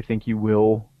 I think you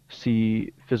will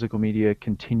see physical media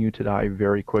continue to die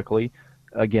very quickly.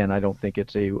 Again, I don't think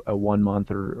it's a 1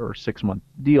 month or 6 month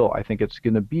deal. I think it's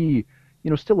going to be,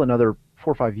 still another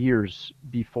 4 or 5 years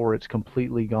before it's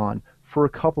completely gone for a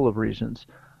couple of reasons.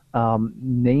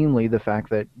 Namely, the fact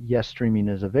that, yes, streaming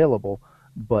is available,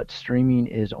 but streaming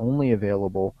is only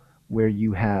available where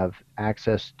you have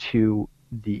access to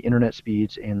the internet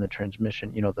speeds and the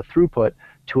transmission, the throughput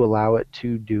to allow it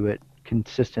to do it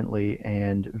consistently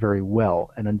and very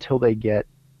well. And until they get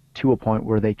to a point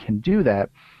where they can do that,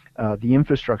 the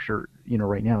infrastructure,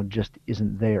 right now just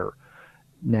isn't there.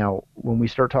 Now, when we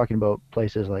start talking about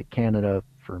places like Canada,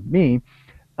 for me,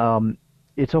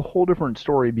 it's a whole different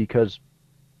story because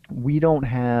we don't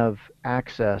have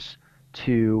access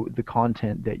to the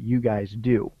content that you guys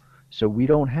do. So we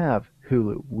don't have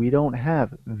Hulu. We don't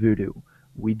have Vudu.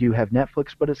 We do have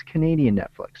Netflix, but it's Canadian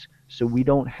Netflix. So we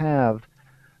don't have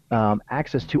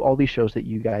access to all these shows that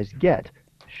you guys get.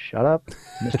 Shut up,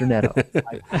 Mr. Neto.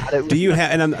 Do you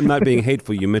have? And I'm not being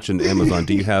hateful. You mentioned Amazon.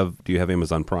 Do you have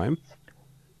Amazon Prime?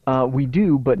 We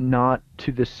do, but not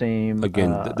to the same.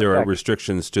 Again, there are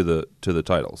restrictions to the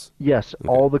titles. Yes, okay.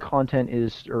 All the content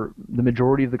is, or the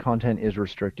majority of the content is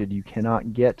restricted. You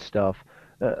cannot get stuff,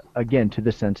 again, to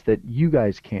the sense that you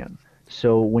guys can.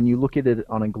 So when you look at it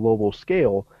on a global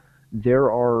scale,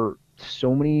 there are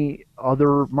so many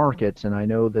other markets, and I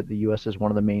know that the U.S. is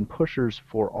one of the main pushers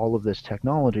for all of this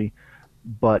technology,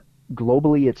 but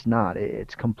globally it's not.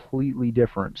 It's completely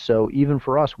different. So even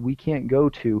for us, we can't go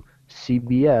to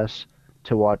CBS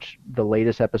to watch the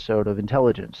latest episode of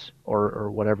Intelligence or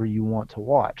whatever you want to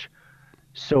watch.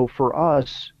 So for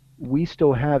us, we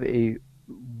still have a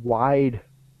wide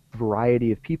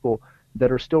variety of people that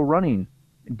are still running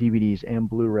DVDs and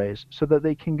Blu-rays so that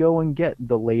they can go and get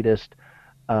the latest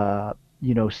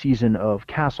season of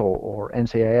Castle or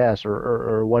NCIS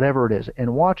or whatever it is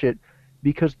and watch it,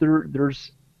 because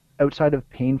there's outside of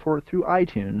paying for it through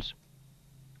iTunes,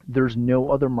 there's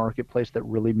no other marketplace that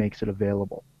really makes it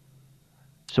available.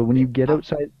 So when you get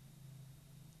outside...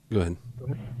 Go ahead.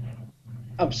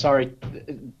 I'm sorry,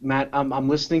 Matt, I'm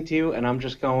listening to you and I'm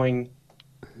just going,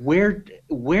 where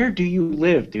do you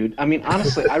live, dude? I mean,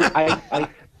 honestly, I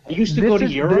used to go to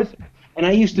Europe, and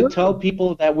I used to tell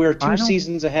people that we're 2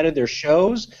 seasons ahead of their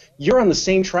shows. You're on the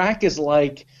same track as,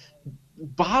 like,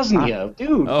 Bosnia.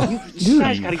 Dude, you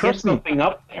guys got to get something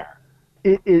up there.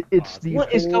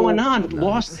 What is going on? Nice.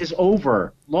 Lost is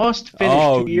over. Lost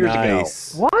finished 2 years ago.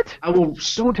 What? I will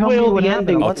spoil the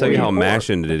ending. I'll tell you how MASH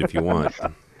ended it if you want.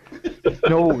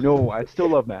 No, I still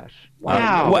love MASH.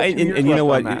 Wow. Well, and you know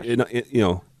what?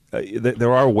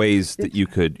 There are ways that you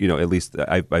could, at least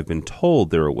I've been told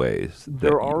there are ways.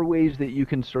 There are ways that you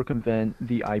can circumvent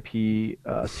the IP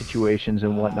situations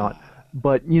and whatnot.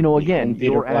 But, again,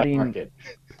 you're adding...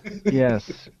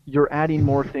 Yes, you're adding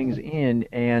more things in,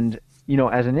 and,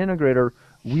 as an integrator,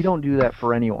 we don't do that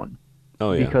for anyone.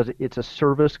 Oh, yeah. Because it's a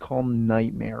service called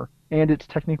Nightmare, and it's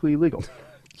technically illegal.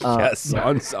 Yes,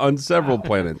 on several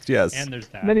planets. Yes, And there's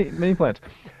that. Many planets.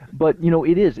 But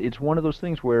it's one of those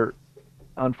things where,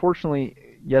 unfortunately,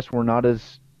 yes, we're not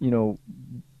as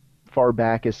far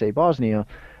back as, say, Bosnia,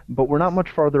 but we're not much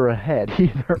farther ahead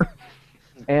either.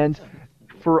 And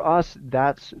for us,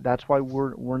 that's why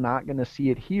we're not going to see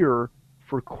it here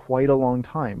for quite a long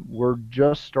time. We're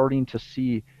just starting to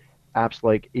see apps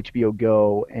like HBO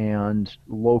Go and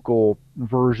local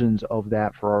versions of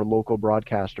that for our local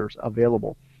broadcasters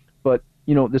available. But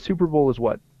the Super Bowl is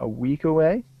what, a week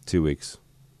away? 2 weeks.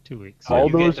 2 weeks.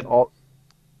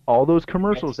 All those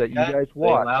commercials that you guys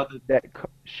watch.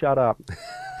 Shut up.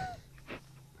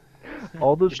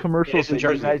 All those commercials that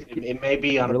you guys. It may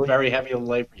be on a very heavy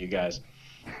load for you guys.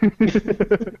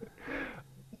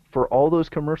 For all those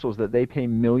commercials that they pay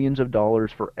millions of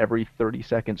dollars for every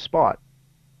 30-second spot,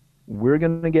 we're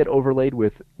going to get overlaid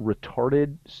with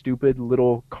retarded, stupid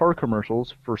little car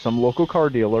commercials for some local car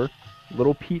dealer,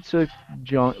 little pizza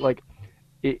junk. Like,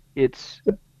 it's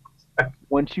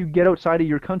once you get outside of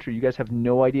your country, you guys have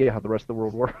no idea how the rest of the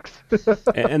world works.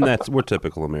 And we're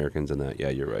typical Americans in that. Yeah,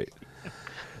 you're right.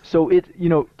 So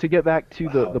to get back to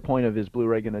the point of, is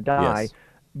Blu-ray going to die?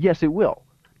 Yes, it will.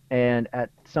 And at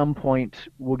some point,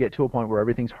 we'll get to a point where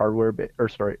everything's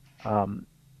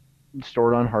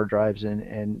stored on hard drives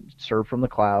and served from the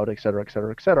cloud, et cetera, et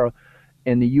cetera, et cetera.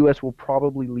 And the U.S. will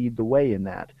probably lead the way in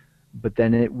that. But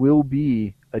then it will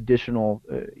be additional,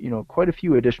 quite a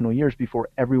few additional years before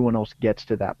everyone else gets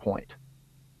to that point.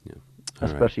 Yeah.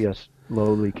 Especially us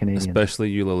lowly Canadians. Especially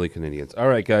you lowly Canadians. All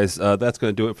right, guys, that's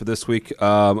going to do it for this week.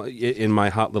 In my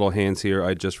hot little hands here,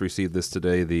 I just received this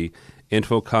today, the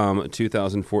Infocom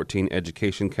 2014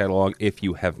 Education Catalog. If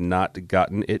you have not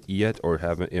gotten it yet or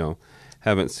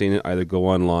haven't seen it, either go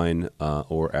online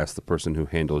or ask the person who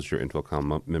handles your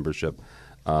Infocom membership.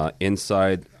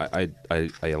 Inside, I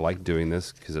like doing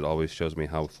this because it always shows me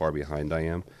how far behind I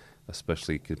am,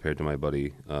 especially compared to my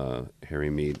buddy Harry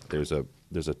Mead. There's a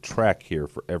track here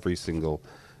for every single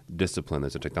discipline.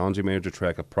 There's a technology manager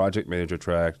track, a project manager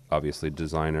track, obviously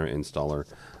designer, installer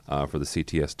for the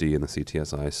CTSD and the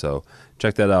CTSI. So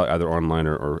check that out either online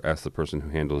or ask the person who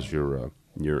handles your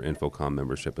Infocom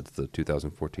membership. It's the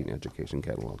 2014 Education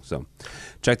Catalog. So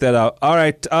check that out. All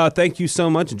right. Thank you so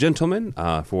much, gentlemen,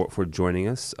 for joining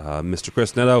us. Mr.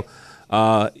 Chris Netto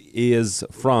is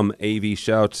from AV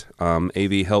Shout,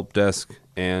 AV Help Desk,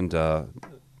 and the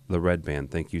Red Band.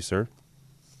 Thank you, sir.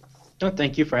 No,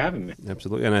 thank you for having me.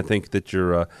 Absolutely, and I think that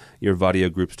your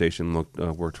Vadio group station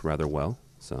worked rather well.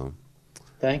 So,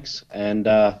 thanks, and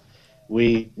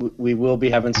we will be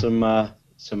having some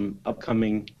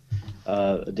upcoming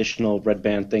additional Red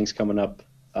Band things coming up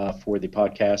for the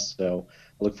podcast. So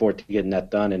I look forward to getting that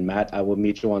done. And Matt, I will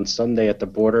meet you on Sunday at the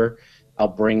border. I'll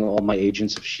bring all my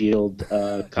Agents of S.H.I.E.L.D.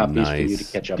 copies for you to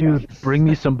catch up on. Dude, bring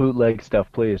me some bootleg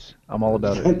stuff, please. I'm all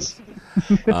about it.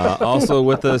 Also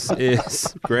with us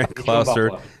is Grant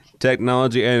Clouser,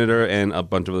 technology editor, and a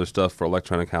bunch of other stuff for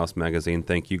Electronic House Magazine.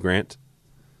 Thank you, Grant.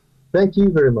 Thank you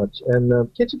very much. And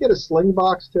can't you get a sling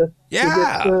box to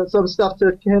get some stuff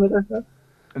to Canada?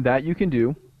 That you can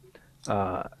do.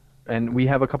 And we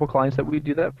have a couple clients that we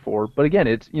do that for. But again,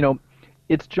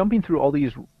 it's jumping through all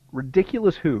these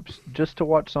ridiculous hoops just to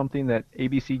watch something that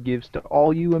ABC gives to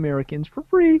all you Americans for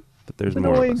free. But there's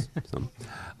more of us.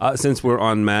 So, since we're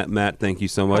on Matt, thank you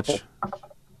so much.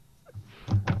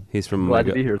 He's from Glad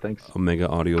to be here. Thanks. Omega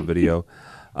Audio Video.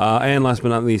 And last but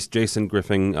not least, Jason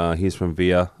Griffin. He's from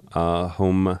VIA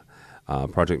Home,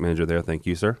 project manager there. Thank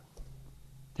you, sir.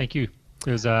 Thank you.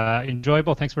 It was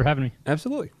enjoyable. Thanks for having me.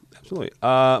 Absolutely.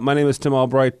 My name is Tim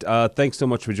Albright. Thanks so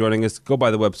much for joining us. Go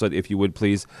by the website if you would,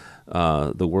 please.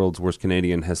 The World's Worst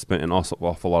Canadian has spent an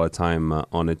awful lot of time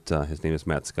on it. His name is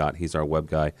Matt Scott. He's our web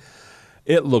guy.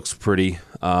 It looks pretty,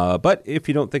 but if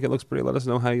you don't think it looks pretty, let us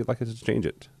know how you'd like us to change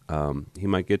it. He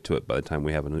might get to it by the time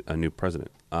we have a new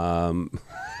president.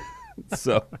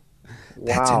 So,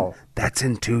 wow, that's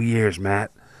in 2 years,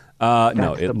 Matt.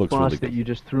 No, it looks really good. That you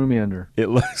just threw me under. It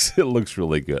looks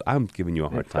really good. I'm giving you a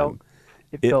hard time.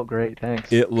 It felt great,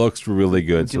 thanks. It looks really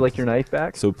good. Would you like your knife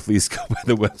back? So please go by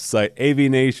the website,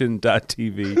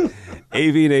 avnation.tv.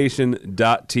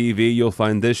 avnation.tv. You'll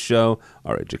find this show,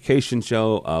 our education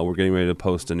show. We're getting ready to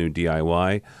post a new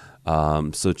DIY.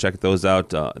 So check those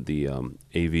out. The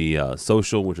AV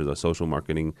Social, which is our social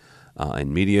marketing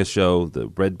and media show. The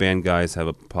Red Band guys have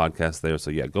a podcast there.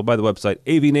 So yeah, go by the website,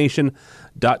 avnation.tv.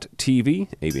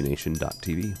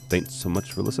 avnation.tv. Thanks so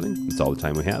much for listening. That's all the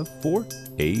time we have for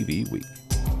AV Week.